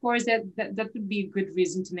yeah, no, of course that would be a good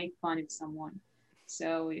reason to make fun of someone.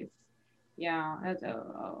 So if yeah,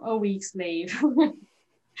 a weak slave,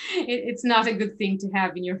 it's not a good thing to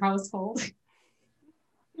have in your household.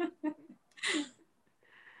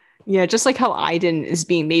 Yeah, just like how Aiden is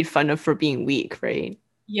being made fun of for being weak, right?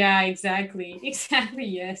 Yeah, exactly. Exactly,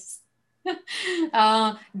 yes.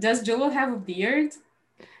 Does Joel have a beard?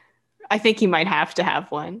 I think he might have to have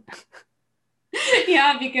one.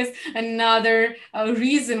 Yeah, because another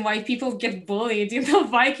reason why people get bullied in the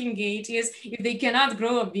Viking Age is if they cannot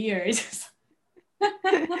grow a beard.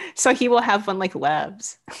 So he will have one like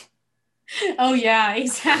Leb's. Oh yeah,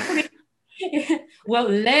 exactly. Well,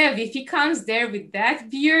 Lev, if he comes there with that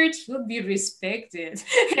beard, he'll be respected.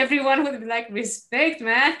 Everyone would be like, respect,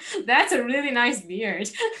 man. That's a really nice beard.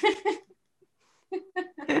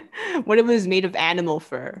 What if it was made of animal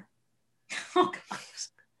fur? Oh, gosh.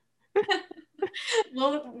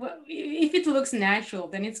 Well, if it looks natural,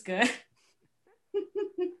 then it's good.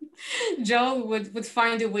 Joel would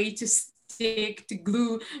find a way to stick, to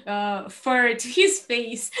glue fur to his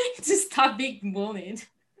face to stop being bullied.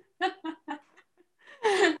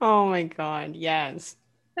 Oh my God, yes.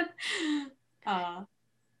 uh,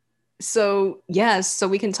 So, yes, so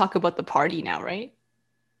we can talk about the party now, right?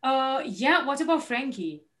 yeah, what about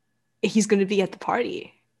Frankie? He's going to be at the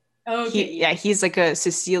party. Okay, Yeah, yeah. he's like a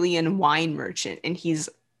Sicilian wine merchant, and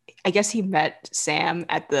I guess he met Sam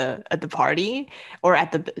at the party or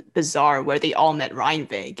at the bazaar where they all met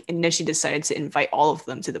Reinvig, and then she decided to invite all of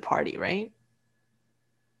them to the party, right?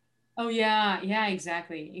 Oh yeah, yeah,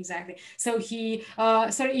 exactly, exactly. So he,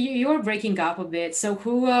 sorry, you were breaking up a bit. So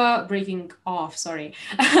who, breaking off? Sorry.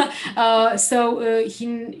 He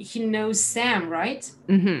knows Sam, right?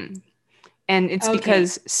 Mm-hmm. And it's Okay.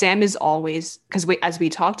 because Sam is always, because as we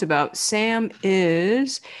talked about, he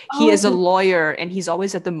Oh, is a lawyer and he's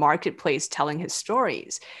always at the marketplace telling his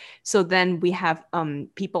stories. So then we have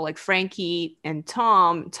people like Frankie and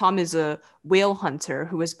Tom. Tom is a whale hunter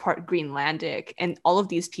who is part Greenlandic, and all of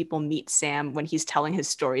these people meet Sam when he's telling his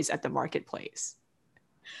stories at the marketplace.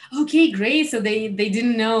 okay, great. So they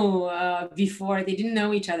didn't know before. They didn't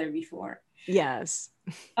know each other before. Yes.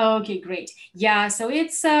 Okay, great. Yeah, so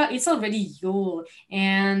it's already Yule,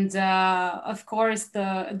 and of course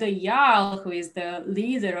the Jarl, who is the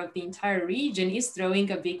leader of the entire region, is throwing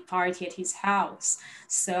a big party at his house.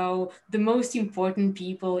 So the most important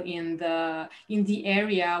people in the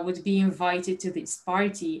area would be invited to this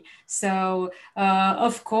party. So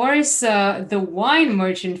of course the wine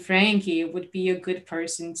merchant Frankie would be a good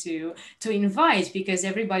person to invite because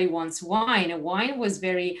everybody wants wine. Wine was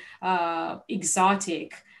very exotic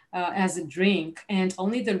as a drink, and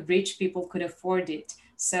only the rich people could afford it.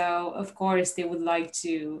 So of course they would like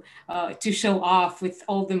to show off with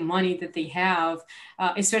all the money that they have,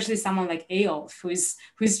 especially someone like Eyolf,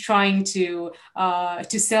 who's trying to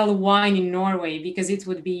sell wine in Norway because it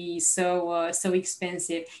would be so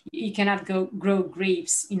expensive. You cannot go grow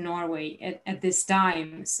grapes in Norway at this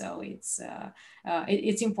time, so it's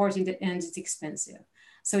important and it's expensive.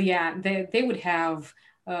 So yeah, they would have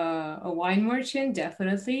a wine merchant,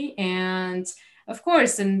 definitely, and of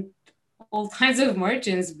course, and all kinds of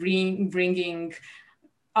merchants bringing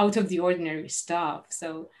out of the ordinary stuff.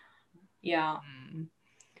 So yeah. Mm.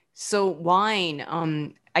 So wine,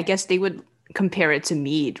 I guess they would compare it to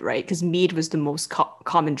mead, right? Because mead was the most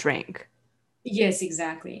common drink. Yes,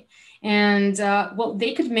 exactly. And well,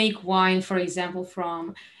 they could make wine, for example,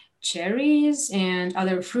 from cherries and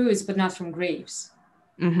other fruits, but not from grapes.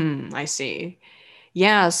 I see.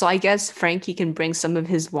 Yeah, so I guess Frankie can bring some of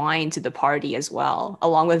his wine to the party as well,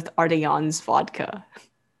 along with Ardayan's vodka.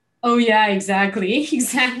 Oh yeah, exactly,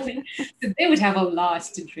 exactly. So they would have a lot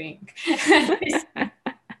to drink.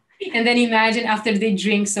 And then imagine after they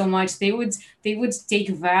drink so much, they would take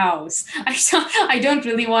vows. I don't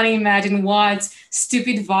really want to imagine what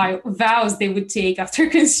stupid vows they would take after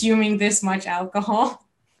consuming this much alcohol.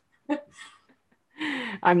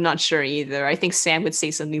 I'm not sure either. I think Sam would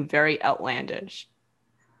say something very outlandish.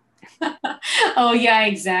 Oh yeah,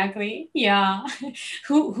 exactly. Yeah.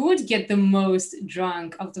 Who would get the most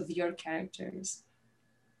drunk out of your characters?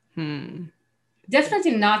 Hmm.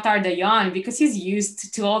 Definitely not Ardayan because he's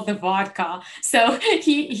used to all the vodka. So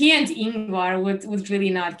he and Ingvar would really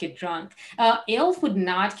not get drunk. Elf would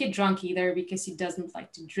not get drunk either because he doesn't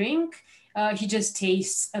like to drink. He just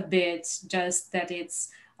tastes a bit, just that it's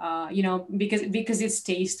because it's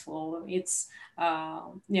tasteful. It's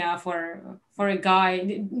yeah, for a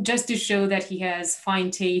guy, just to show that he has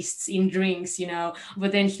fine tastes in drinks,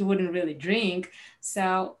 but then he wouldn't really drink.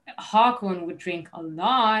 So Hakon would drink a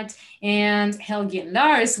lot, and Helgi and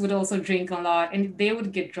Lars would also drink a lot, and they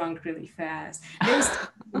would get drunk really fast. They would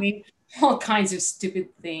start doing all kinds of stupid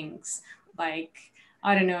things, like,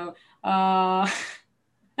 I don't know,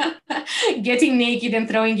 getting naked and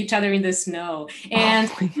throwing each other in the snow. Oh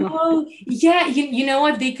And my God. oh yeah, you know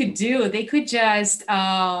what they could do? They could just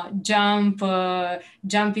jump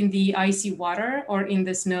in the icy water or in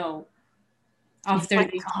the snow Oh after my they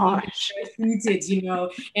drink and gosh. are heated.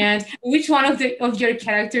 And which one of your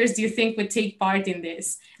characters do you think would take part in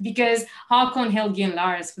this? Because Hakon, Helgi, and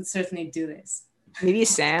Lars would certainly do this. Maybe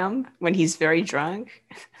Sam when he's very drunk.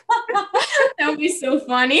 That would be so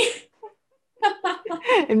funny.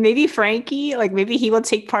 And maybe Frankie, like maybe he will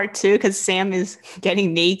take part too because Sam is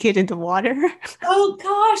getting naked in the water. Oh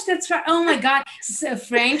gosh, that's right. Oh my God, so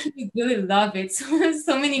Frank, you would really love it.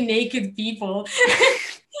 So many naked people.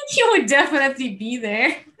 You would definitely be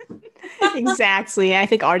there. Exactly. I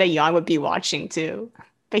think Arda Young would be watching too,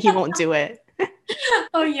 but he won't do it.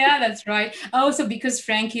 Oh yeah, that's right. Oh, so because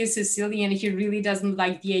Frankie is Sicilian, he really doesn't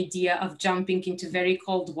like the idea of jumping into very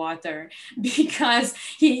cold water because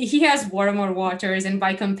he has warmer waters, and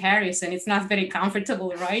by comparison, it's not very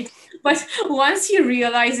comfortable, right? But once he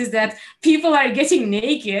realizes that people are getting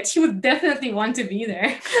naked, he would definitely want to be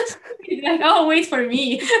there. He'd be like, oh, wait for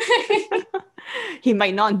me. He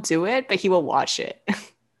might not do it, but he will watch it.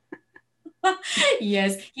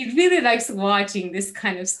 Yes, he really likes watching this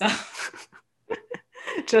kind of stuff.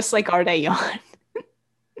 Just like Arda Young.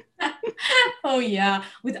 Oh yeah,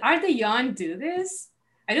 would Ardayan do this?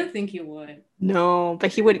 I don't think he would. No,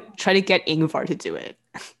 but he would try to get Ingvar to do it.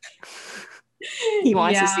 He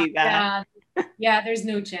wants to Yeah, see that. yeah, yeah, there's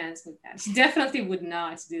no chance with that. He definitely would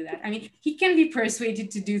not do that. I mean, he can be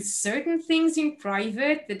persuaded to do certain things in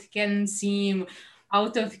private that can seem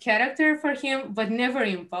out of character for him, but never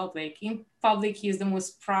in public. In public, he is the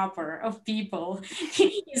most proper of people.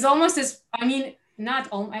 He's almost as, I mean, not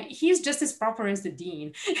all, he's just as proper as the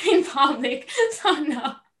dean in public. So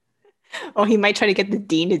no. Oh, he might try to get the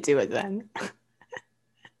dean to do it then.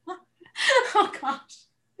 Oh gosh.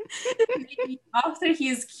 Maybe after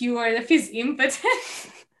he's cured of his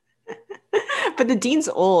impotence. But the dean's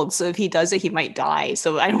old, so if he does it, he might die.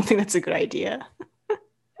 So I don't think that's a good idea.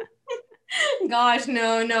 Gosh,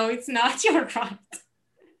 no, no, it's not your right.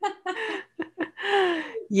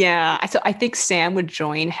 Yeah, I think Sam would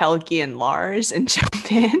join Helgi and Lars and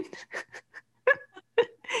jump in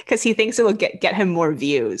because he thinks it will get him more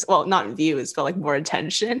views. Well, not views, but like more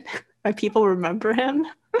attention. Like people remember him.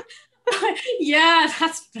 Yeah,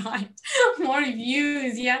 that's right. More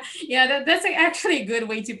views. Yeah, yeah. That's actually a good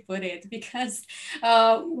way to put it because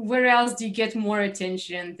where else do you get more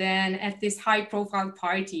attention than at this high-profile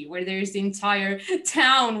party where there's the entire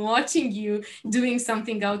town watching you doing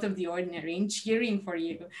something out of the ordinary and cheering for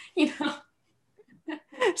you? You know.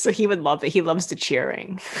 So he would love it. He loves the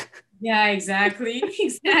cheering. Yeah, exactly,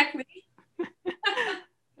 exactly.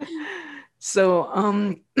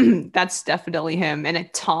 So that's definitely him. And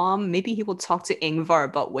at Tom, maybe he will talk to Ingvar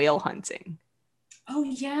about whale hunting. Oh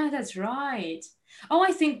yeah, that's right. Oh,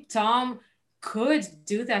 I think Tom could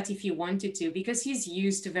do that if he wanted to because he's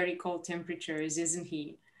used to very cold temperatures, isn't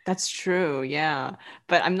he? That's true, yeah.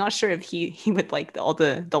 But I'm not sure if he would like all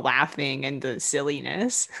the laughing and the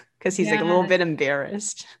silliness because he's like a little Yeah, bit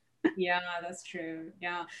embarrassed. yeah, that's true.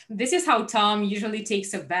 Yeah. This is how Tom usually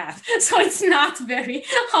takes a bath. So it's not very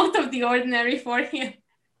out of the ordinary for him.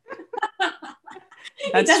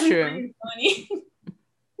 He That's doesn't true. find it funny.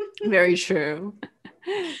 Very true.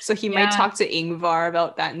 So he might Yeah. talk to Ingvar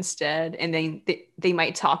about that instead, and then they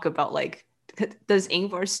might talk about like, does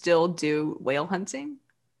Ingvar still do whale hunting?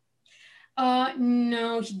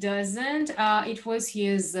 No, he doesn't. It was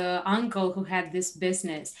his uncle who had this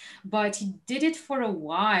business, but he did it for a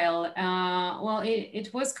while. Well,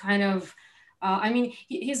 it was kind of, I mean,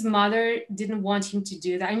 his mother didn't want him to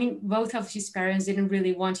do that. I mean, both of his parents didn't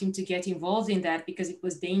really want him to get involved in that because it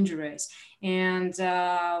was dangerous. And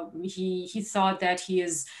he thought that he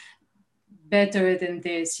is better than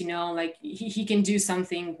this, like he can do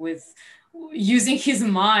something with using his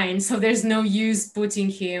mind, so there's no use putting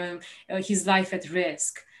his life at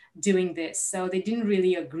risk doing this. So they didn't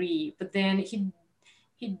really agree, but then he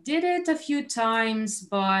did it a few times,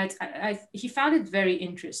 but he found it very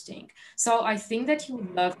interesting. So I think that he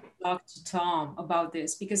would love to talk to Tom about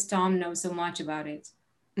this because Tom knows so much about it.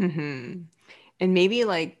 Mm-hmm. And maybe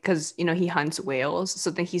like, because he hunts whales,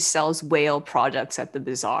 so then he sells whale products at the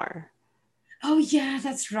bazaar. Oh yeah,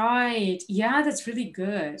 that's right. Yeah, that's really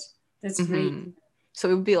good. That's great. Mm-hmm. So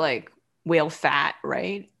it would be like whale fat,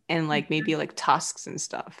 right? And like maybe like tusks and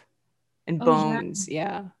stuff and Oh yeah, bones.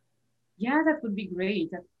 Yeah. yeah, that would be great.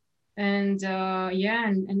 And yeah,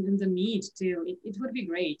 and the meat too. It would be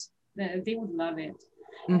great. They would love it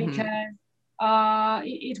Mm-hmm. because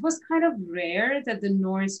it was kind of rare that the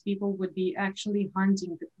Norse people would be actually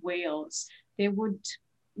hunting the whales. They would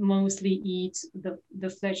mostly eat the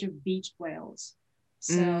flesh of beached whales.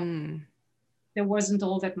 So Mm. there wasn't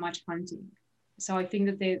all that much hunting. So I think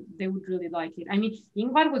that they would really like it. I mean,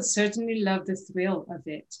 Ingvar would certainly love the thrill of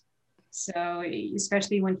it. So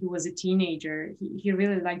especially when he was a teenager, he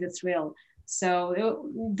really liked the thrill. So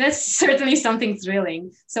that's certainly something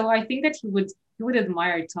thrilling. So I think that he would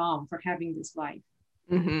admire Tom for having this life.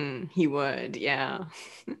 Mm-hmm. He would, yeah.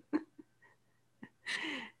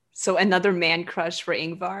 So another man crush for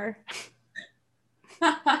Ingvar.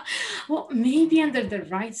 Well, maybe under the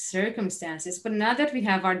right circumstances, but now that we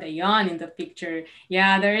have Ardayan in the picture,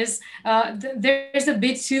 yeah, there's a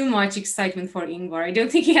bit too much excitement for Ingvar. I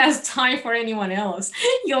don't think he has time for anyone else.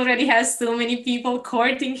 He already has so many people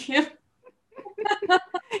courting him.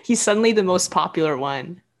 He's suddenly the most popular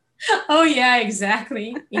one. Oh yeah,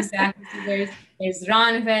 exactly, exactly. So there's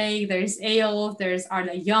Ranveig, there's Eyolf, there's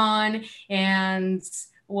Ardayan, and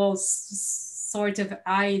well, sort of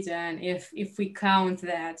Aiden. If we count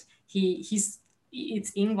that he's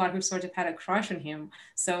it's Ingvar who sort of had a crush on him.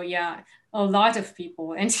 So yeah, a lot of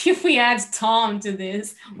people. And if we add Tom to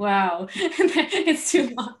this, wow, it's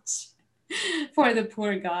too much for the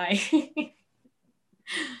poor guy.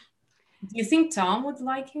 Do you think Tom would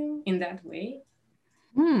like him in that way?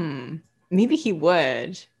 Hmm. Maybe he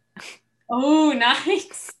would. Oh,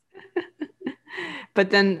 nice. But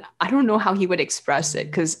then I don't know how he would express it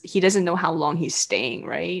because he doesn't know how long he's staying,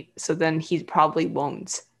 right? So then he probably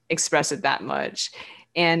won't express it that much.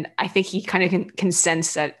 And I think he kind of can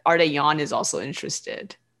sense that Ardayan is also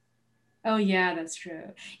interested. Oh yeah, that's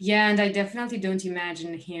true. Yeah, and I definitely don't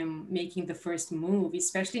imagine him making the first move,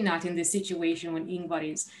 especially not in this situation when Ingvar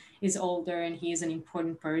is older and he is an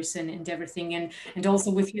important person and everything, and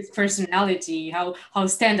also with his personality, how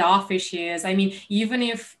standoffish he is. I mean, even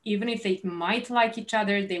if they might like each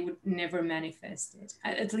other, they would never manifest it.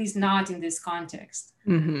 At least not in this context.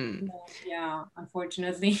 Hmm. So, yeah,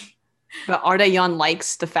 unfortunately. But Ardayan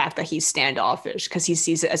likes the fact that he's standoffish because he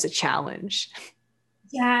sees it as a challenge.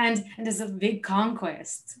 Yeah, and it's a big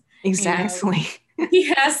conquest. You know, Exactly.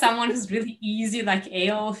 he has someone who's really easy like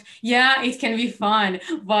Aelf. Yeah, it can be fun,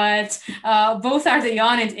 but both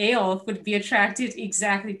Ardayan and Aelf would be attracted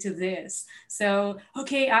exactly to this. So,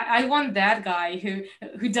 okay, I want that guy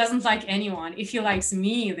who doesn't like anyone. If he likes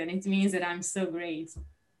me, then it means that I'm so great.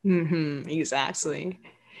 Exactly.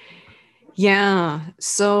 Yeah.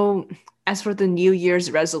 So, as for the New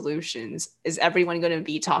Year's resolutions, is everyone going to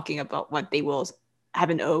be talking about what they will have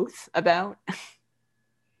an oath about?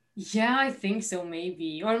 Yeah, I think so,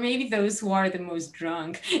 maybe. Or maybe those who are the most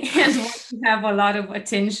drunk and want to have a lot of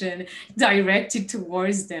attention directed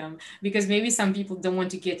towards them. Because maybe some people don't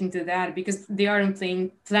want to get into that because they aren't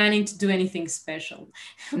planning to do anything special.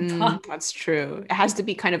 But That's true. It has to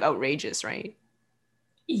be kind of outrageous, right?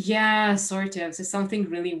 yeah, sort of. So something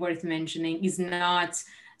really worth mentioning is not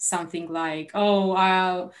something like,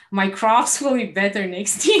 oh, my crops will be better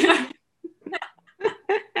next year.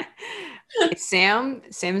 Sam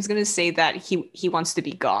is going to say that he wants to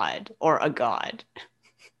be God or a god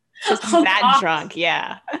because he's Oh that God. drunk.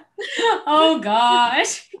 Yeah. Oh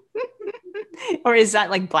gosh. Or is that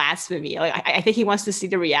like blasphemy? Like I think he wants to see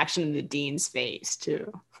the reaction in the dean's face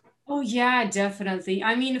too. Oh yeah, definitely.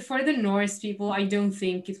 I mean, for the Norse people, I don't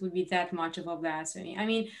think it would be that much of a blasphemy. I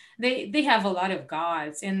mean, they have a lot of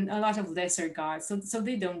gods and a lot of lesser gods, so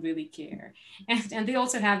they don't really care. And they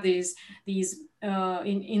also have these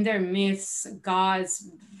in their myths gods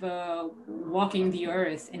walking the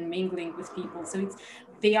earth and mingling with people. So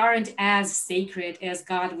they aren't as sacred as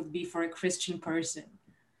God would be for a Christian person.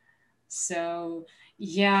 So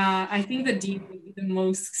yeah, I think the dean would be the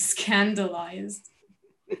most scandalized.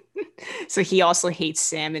 So he also hates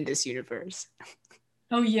Sam in this universe.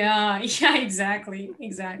 Oh yeah, yeah, exactly,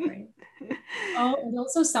 exactly. Oh, and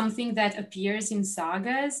also something that appears in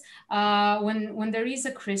sagas, when there is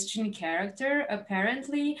a Christian character,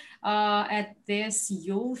 apparently, at this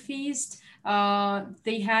Yule feast,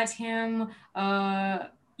 they had him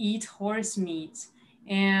eat horse meat.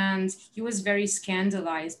 And he was very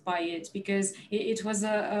scandalized by it because it was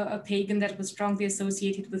a pagan that was strongly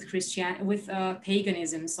associated with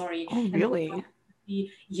paganism. Sorry, Oh, and really?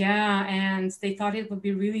 yeah, and they thought it would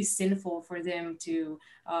be really sinful for them to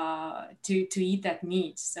eat that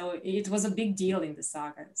meat. So it was a big deal in the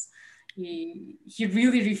sagas. He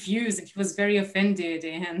really refused, and he was very offended.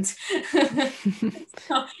 And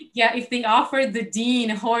so, yeah, if they offered the dean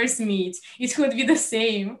horse meat, it would be the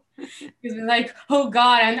same. He would be like, "Oh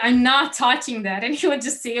God, I'm not touching that," and he would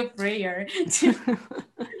just say a prayer to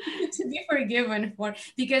to be forgiven for,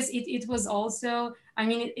 because it was also, I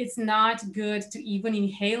mean, it's not good to even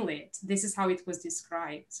inhale it. This is how it was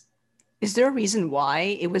described. Is there a reason why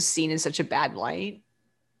it was seen in such a bad light?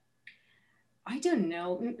 I don't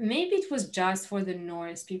know. Maybe it was just for the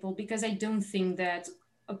Norse people, because I don't think that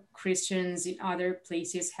Christians in other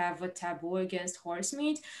places have a taboo against horse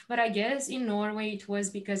meat. But I guess in Norway it was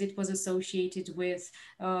because it was associated with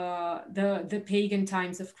the pagan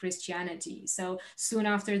times of Christianity. So soon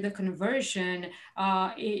after the conversion,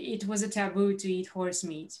 it was a taboo to eat horse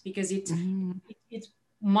meat, because Mm. it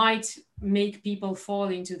might make people fall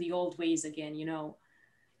into the old ways again, you know.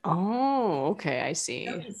 Oh, okay, I So see.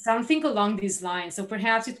 it's something along these lines. So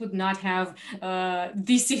perhaps it would not have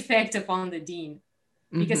this effect upon the dean,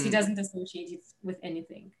 because he Hmm. doesn't associate it with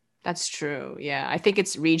anything. That's true. Yeah, I think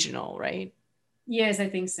it's regional, right? Yes, I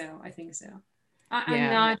think so. I think so. I'm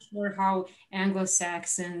Yeah. not sure how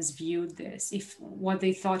Anglo-Saxons viewed this, if what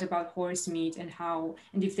they thought about horse meat, and how,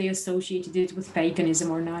 and if they associated it with paganism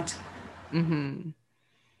or not. Hmm.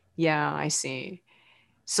 Yeah, I see.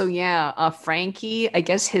 So yeah, Frankie, I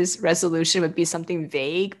guess his resolution would be something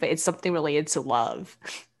vague, but it's something related to love.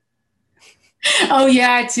 Oh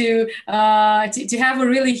yeah, to have a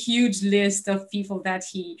really huge list of people that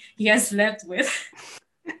he has slept with.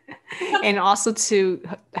 And also to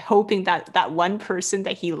hoping that that one person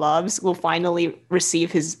that he loves will finally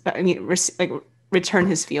receive his, I mean, like return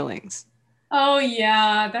his feelings. Oh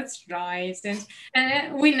yeah, that's right.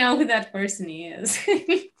 And we know who that person is.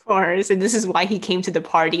 Of course, and this is why he came to the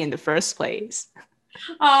party in the first place.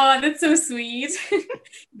 Oh, that's so sweet.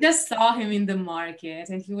 Just saw him in the market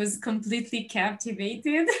and he was completely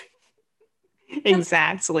captivated.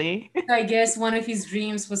 Exactly. So I guess one of his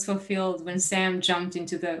dreams was fulfilled when Sam jumped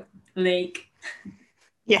into the lake.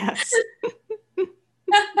 Yes,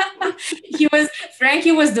 He was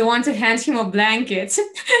Frankie was the one to hand him a blanket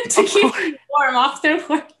to of keep course. him warm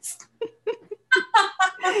afterwards.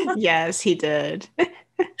 Yes, he did.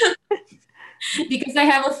 Because I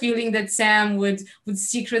have a feeling that Sam would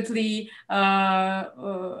secretly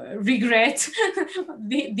regret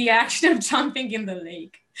the action of jumping in the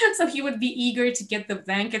lake. So he would be eager to get the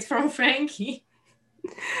blanket from Frankie.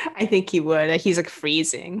 I think he would. He's like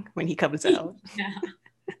freezing when he comes out. Yeah.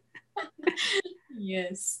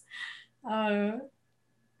 Yes. Uh,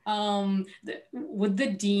 would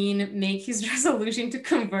the dean make his resolution to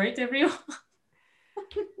convert everyone?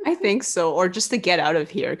 I think so, or just to get out of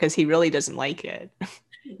here because he really doesn't like it.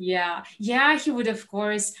 Yeah, yeah, he would of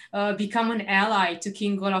course become an ally to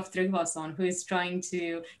King Olaf Tryggvason, who is trying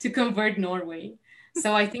to convert Norway.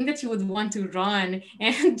 So I think that he would want to run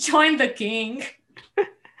and join the king.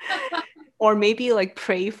 Or maybe like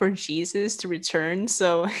pray for Jesus to return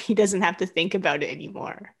so he doesn't have to think about it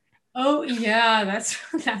anymore. Oh yeah, that's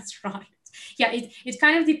that's right. Yeah, it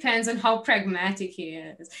kind of depends on how pragmatic he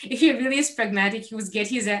is. If he really is pragmatic, he would get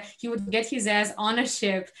his ass on a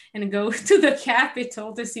ship and go to the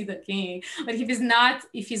capital to see the king. But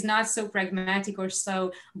if he's not so pragmatic or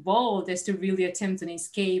so bold as to really attempt an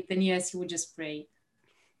escape, then yes, he would just pray.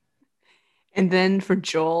 And then for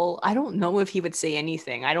Joel, I don't know if he would say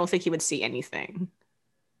anything. I don't think he would say anything.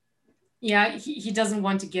 Yeah, he doesn't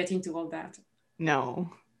want to get into all that.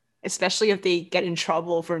 No. Especially if they get in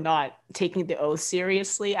trouble for not taking the oath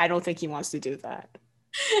seriously. I don't think he wants to do that.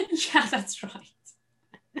 Yeah, that's right.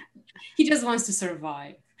 He just wants to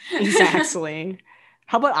survive. Exactly.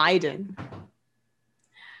 How about Aiden?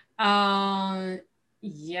 Um,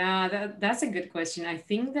 yeah, that's a good question. I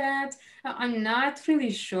think that I'm not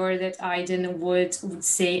really sure that Aiden would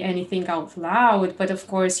say anything out loud, but of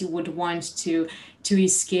course he would want to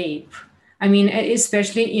escape. I mean,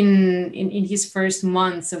 especially in his first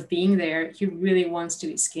months of being there, he really wants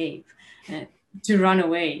to escape, uh, to run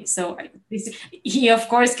away. So he of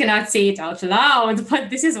course cannot say it out loud, but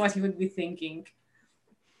this is what he would be thinking.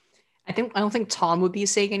 I don't think Tom would be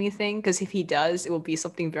saying anything because if he does, it will be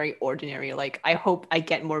something very ordinary. Like, I hope I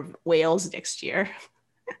get more whales next year.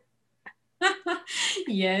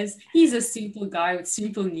 Yes, he's a simple guy with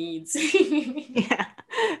simple needs. Yeah.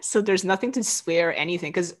 So there's nothing to swear or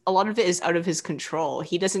anything because a lot of it is out of his control.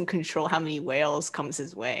 He doesn't control how many whales comes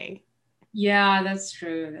his way. Yeah, that's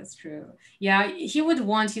true. That's true. Yeah, he would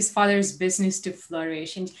want his father's business to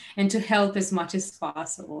flourish and to help as much as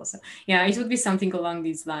possible. So, yeah, it would be something along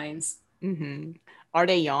these lines. Hmm. Are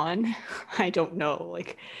they yawn? I don't know.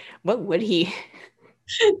 Like, what would he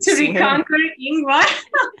To swear? reconquer Ingvar?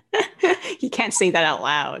 He can't say that out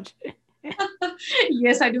loud.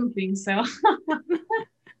 Yes, I don't think so.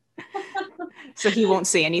 So he won't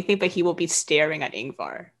say anything, but he will be staring at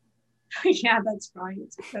Ingvar. Yeah, that's right.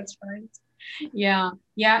 That's right. Yeah,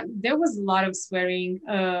 yeah, there was a lot of swearing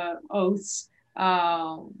oaths,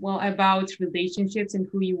 well, about relationships and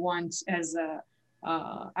who you want as a,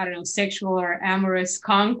 I don't know, sexual or amorous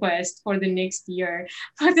conquest for the next year.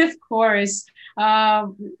 But of course,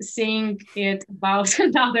 saying it about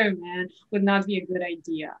another man would not be a good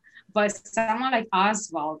idea. But someone like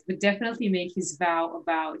Oswald would definitely make his vow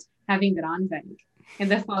about having Ranveig in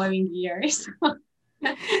the following years.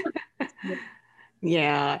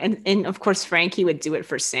 Yeah, and of course Frankie would do it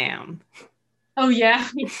for Sam. Oh yeah,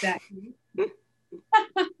 exactly.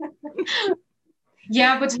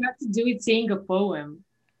 Yeah, but you have to do it saying a poem.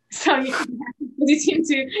 So you have to put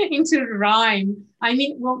it into rhyme. I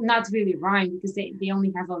mean, well, not really rhyme because they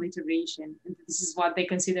only have alliteration. And this is what they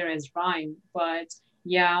consider as rhyme. But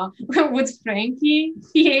yeah, would Frankie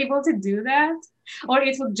be able to do that? Or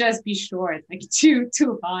it would just be short, like two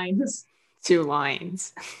lines. 2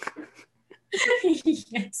 lines.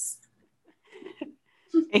 Yes.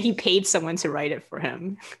 And he paid someone to write it for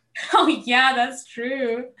him. Oh yeah, that's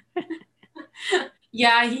true.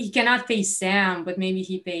 Yeah, he cannot pay Sam, but maybe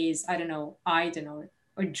he pays, I don't know, Aiden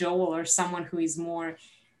or Joel or someone who is more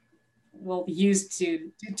well used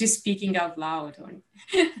to speaking out loud or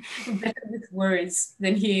better with words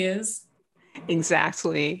than he is.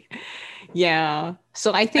 Exactly. Yeah.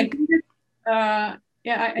 So I I think, think that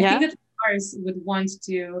yeah, I think yeah, that Lars would want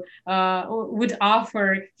to would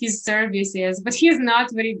offer his services, but he's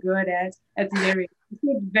not very good at lyrics. He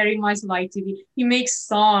would very much like to be. He makes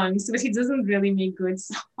songs, but he doesn't really make good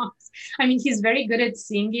songs. I mean, he's very good at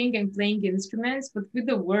singing and playing instruments, but with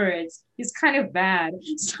the words, he's kind of bad.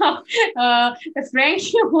 So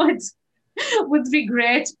Frankie would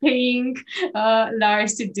regret paying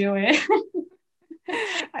Lars to do it.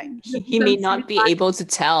 he may not be able to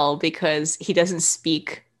tell because he doesn't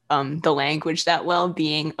speak the language that well,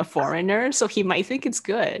 being a foreigner. So he might think it's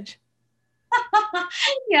good.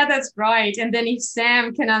 Yeah, that's right. And then if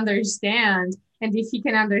Sam can understand, and if he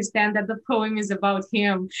can understand that the poem is about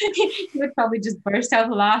him, he would probably just burst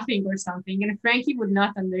out laughing or something. And Frankie would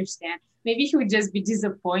not understand. Maybe he would just be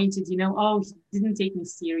disappointed, oh, he didn't take me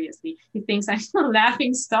seriously. He thinks I'm a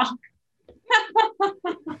laughing stock.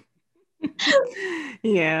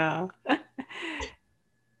 Yeah.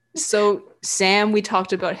 So Sam, we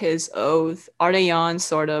talked about his oath. Ardayan,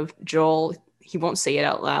 sort of. Joel, he won't say it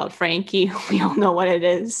out loud. Frankie, we all know what it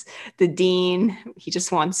is. The dean, he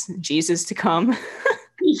just wants Jesus to come.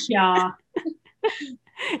 Yeah,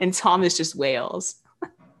 And Tom is just Wales.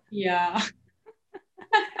 yeah.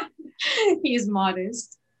 He's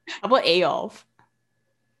modest. How about Aolf?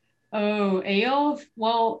 Oh, Eyolf.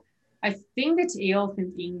 Well, I think that Eyolf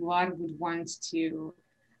and Ingvar would want to,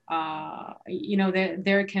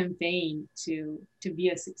 their campaign to be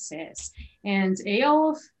a success. And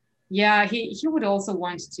Eyolf, yeah, he would also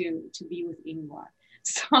want to be with Ingvar.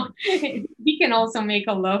 So he can also make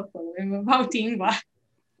a love poem about Ingvar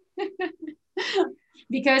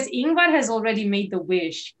because Ingvar has already made the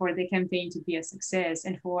wish for the campaign to be a success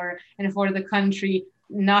and for the country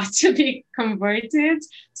not to be converted.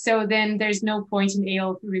 So then there's no point in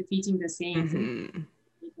Ale repeating the same. So Mm-hmm.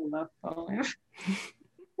 love poem.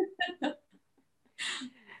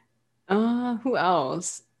 Who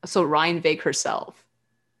else? So Reinvig herself.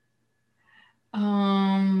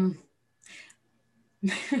 Um,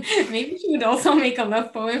 maybe he would also make a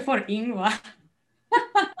love poem for Ingvar.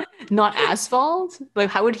 Not Asphalt? Like,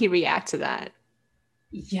 how would he react to that?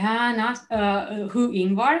 Yeah, not who,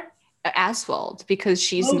 Ingvar? Asphalt, because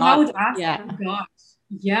she's Oh, how not, would ask? yeah. Oh gosh.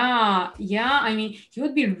 Yeah, yeah. I mean, he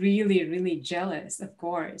would be really, really jealous, of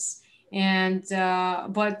course. And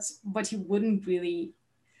but he wouldn't really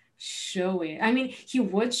show it. I mean, he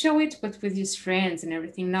would show it, but with his friends and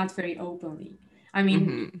everything, not very openly. I mean,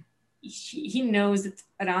 Hmm. he knows that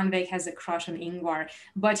Ranveig has a crush on Ingvar,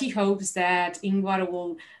 but he hopes that Ingvar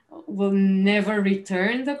will never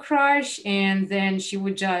return the crush, and then she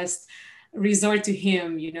would just resort to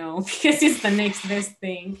him, because it's the next best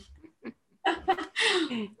thing.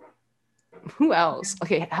 Who else?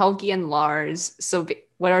 Okay, Helgi and Lars. So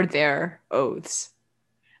what are their oaths?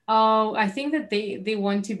 Oh, I think that they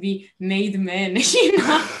want to be made men,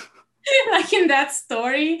 like in that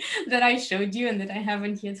story that I showed you and that I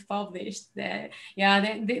haven't yet published. That yeah,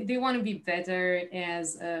 they want to be better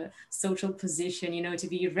as a social position, to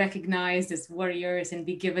be recognized as warriors and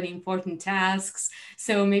be given important tasks.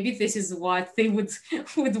 So maybe this is what they would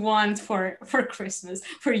want for Christmas,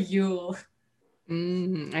 for Yule.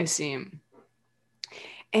 I see.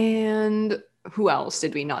 And who else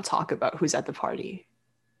did we not talk about who's at the party?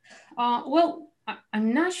 Well,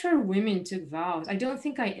 I'm not sure women took vows. I don't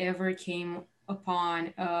think I ever came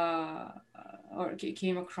upon or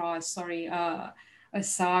came across, sorry, a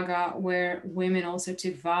saga where women also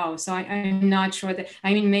took vows. So I'm not sure that.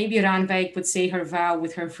 I mean, maybe Ranveig would say her vow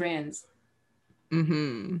with her friends.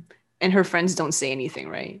 Hmm. And her friends don't say anything,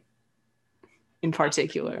 right? In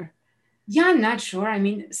particular. Yeah, I'm not sure. I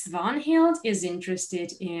mean, Svanhild is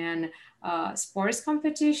interested in sports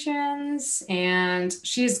competitions and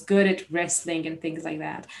she's good at wrestling and things like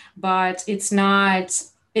that. But it's not,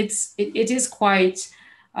 it is quite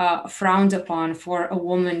frowned upon for a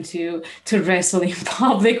woman to wrestle in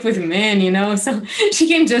public with men, So she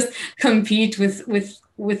can just compete with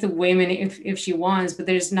the women if she wants, but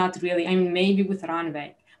there's not really, I mean, maybe with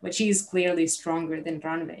Ranveig, but she is clearly stronger than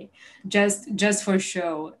Ranveig, just for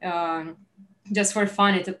show, just for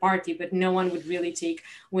fun at a party, but no one would really take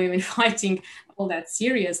women fighting all that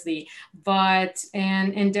seriously. But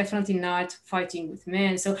and definitely not fighting with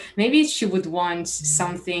men. So maybe she would want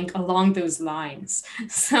something along those lines.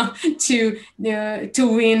 So to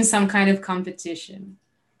win some kind of competition.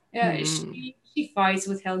 Hmm. She fights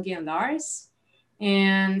with Helgi and Lars,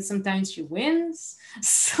 and sometimes she wins.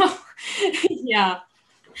 So yeah,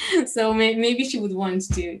 so maybe she would want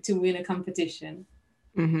to win a competition.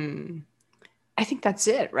 Hmm. I think that's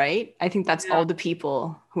it, right? I think that's Yeah. all the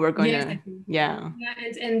people who are going Yes, I to, think so. yeah.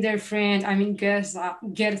 Yeah, and their friend, I mean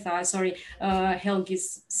Gertha, sorry,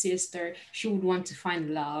 Helgi's sister, she would want to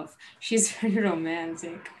find love. She's very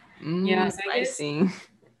romantic. Yeah, so I I guess, see.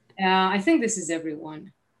 I think this is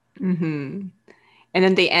everyone. Hmm. And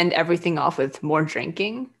then they end everything off with more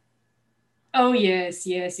drinking. Oh yes,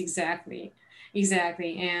 yes, exactly,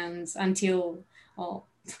 exactly. And until, well,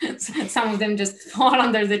 some of them just fall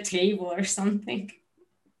under the table or something.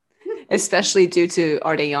 Especially due to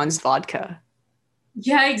Ardayon's vodka.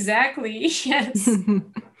 Yeah, exactly. Yes,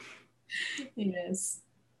 yes.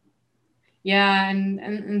 Yeah,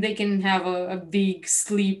 and they can have a big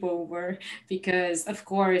sleepover because, of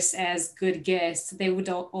course, as good guests, they would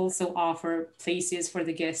also offer places for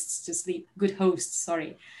the guests to sleep. Good hosts,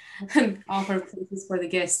 sorry, offer places for the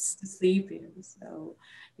guests to sleep in. So,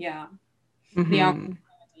 yeah, they offer Hmm.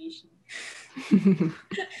 accommodation.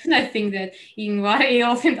 And I think that Ingvar,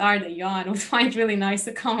 Eyolf, and Arda would find really nice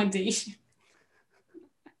accommodation.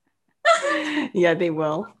 Yeah, they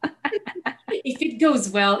will. If it goes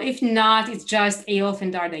well, if not, it's just Eyolf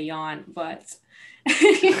and Arda but.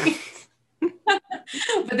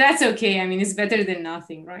 But that's okay. I mean, it's better than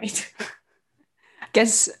nothing, right?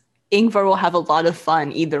 Guess Ingvar will have a lot of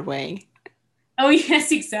fun either way. Oh,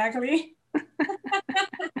 yes, exactly.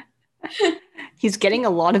 He's getting a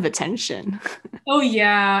lot of attention. Oh,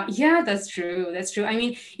 yeah. Yeah, that's true. That's true. I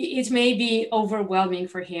mean, it may be overwhelming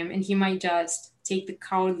for him, and he might just take the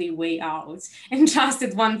cowardly way out and just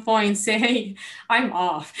at one point say, "Hey, I'm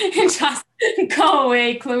off," and just go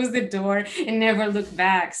away, close the door, and never look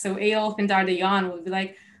back. So Eyolf and Dardayan will be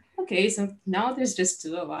like, okay, so now there's just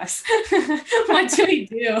two of us. What do we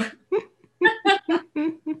do?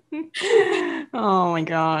 Oh my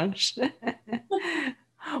gosh.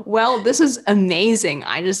 Well, this is amazing.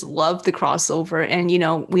 I just love the crossover. And,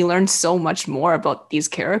 we learned so much more about these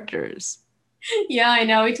characters. Yeah, I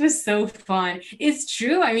know. It was so fun. It's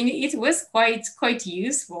true. I mean, it was quite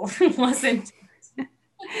useful, wasn't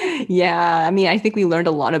Yeah, I mean, I think we learned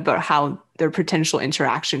a lot about how their potential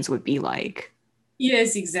interactions would be like.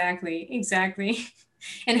 Yes, exactly, exactly.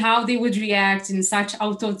 And how they would react in such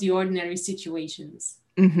out of the ordinary situations.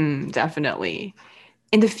 Definitely.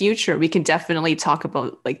 In the future, we can definitely talk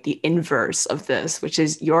about like the inverse of this, which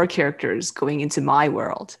is your characters going into my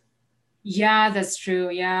world. Yeah, that's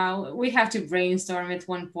true. Yeah, we have to brainstorm at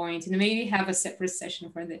one point and maybe have a separate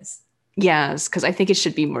session for this. Yes, because I think it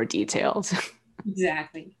should be more detailed.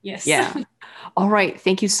 Exactly. Yes. Yeah. All right.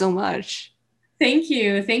 Thank you so much. Thank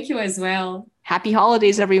you. Thank you as well. Happy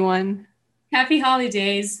holidays, everyone. Happy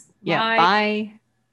holidays. Yeah. Bye. Bye.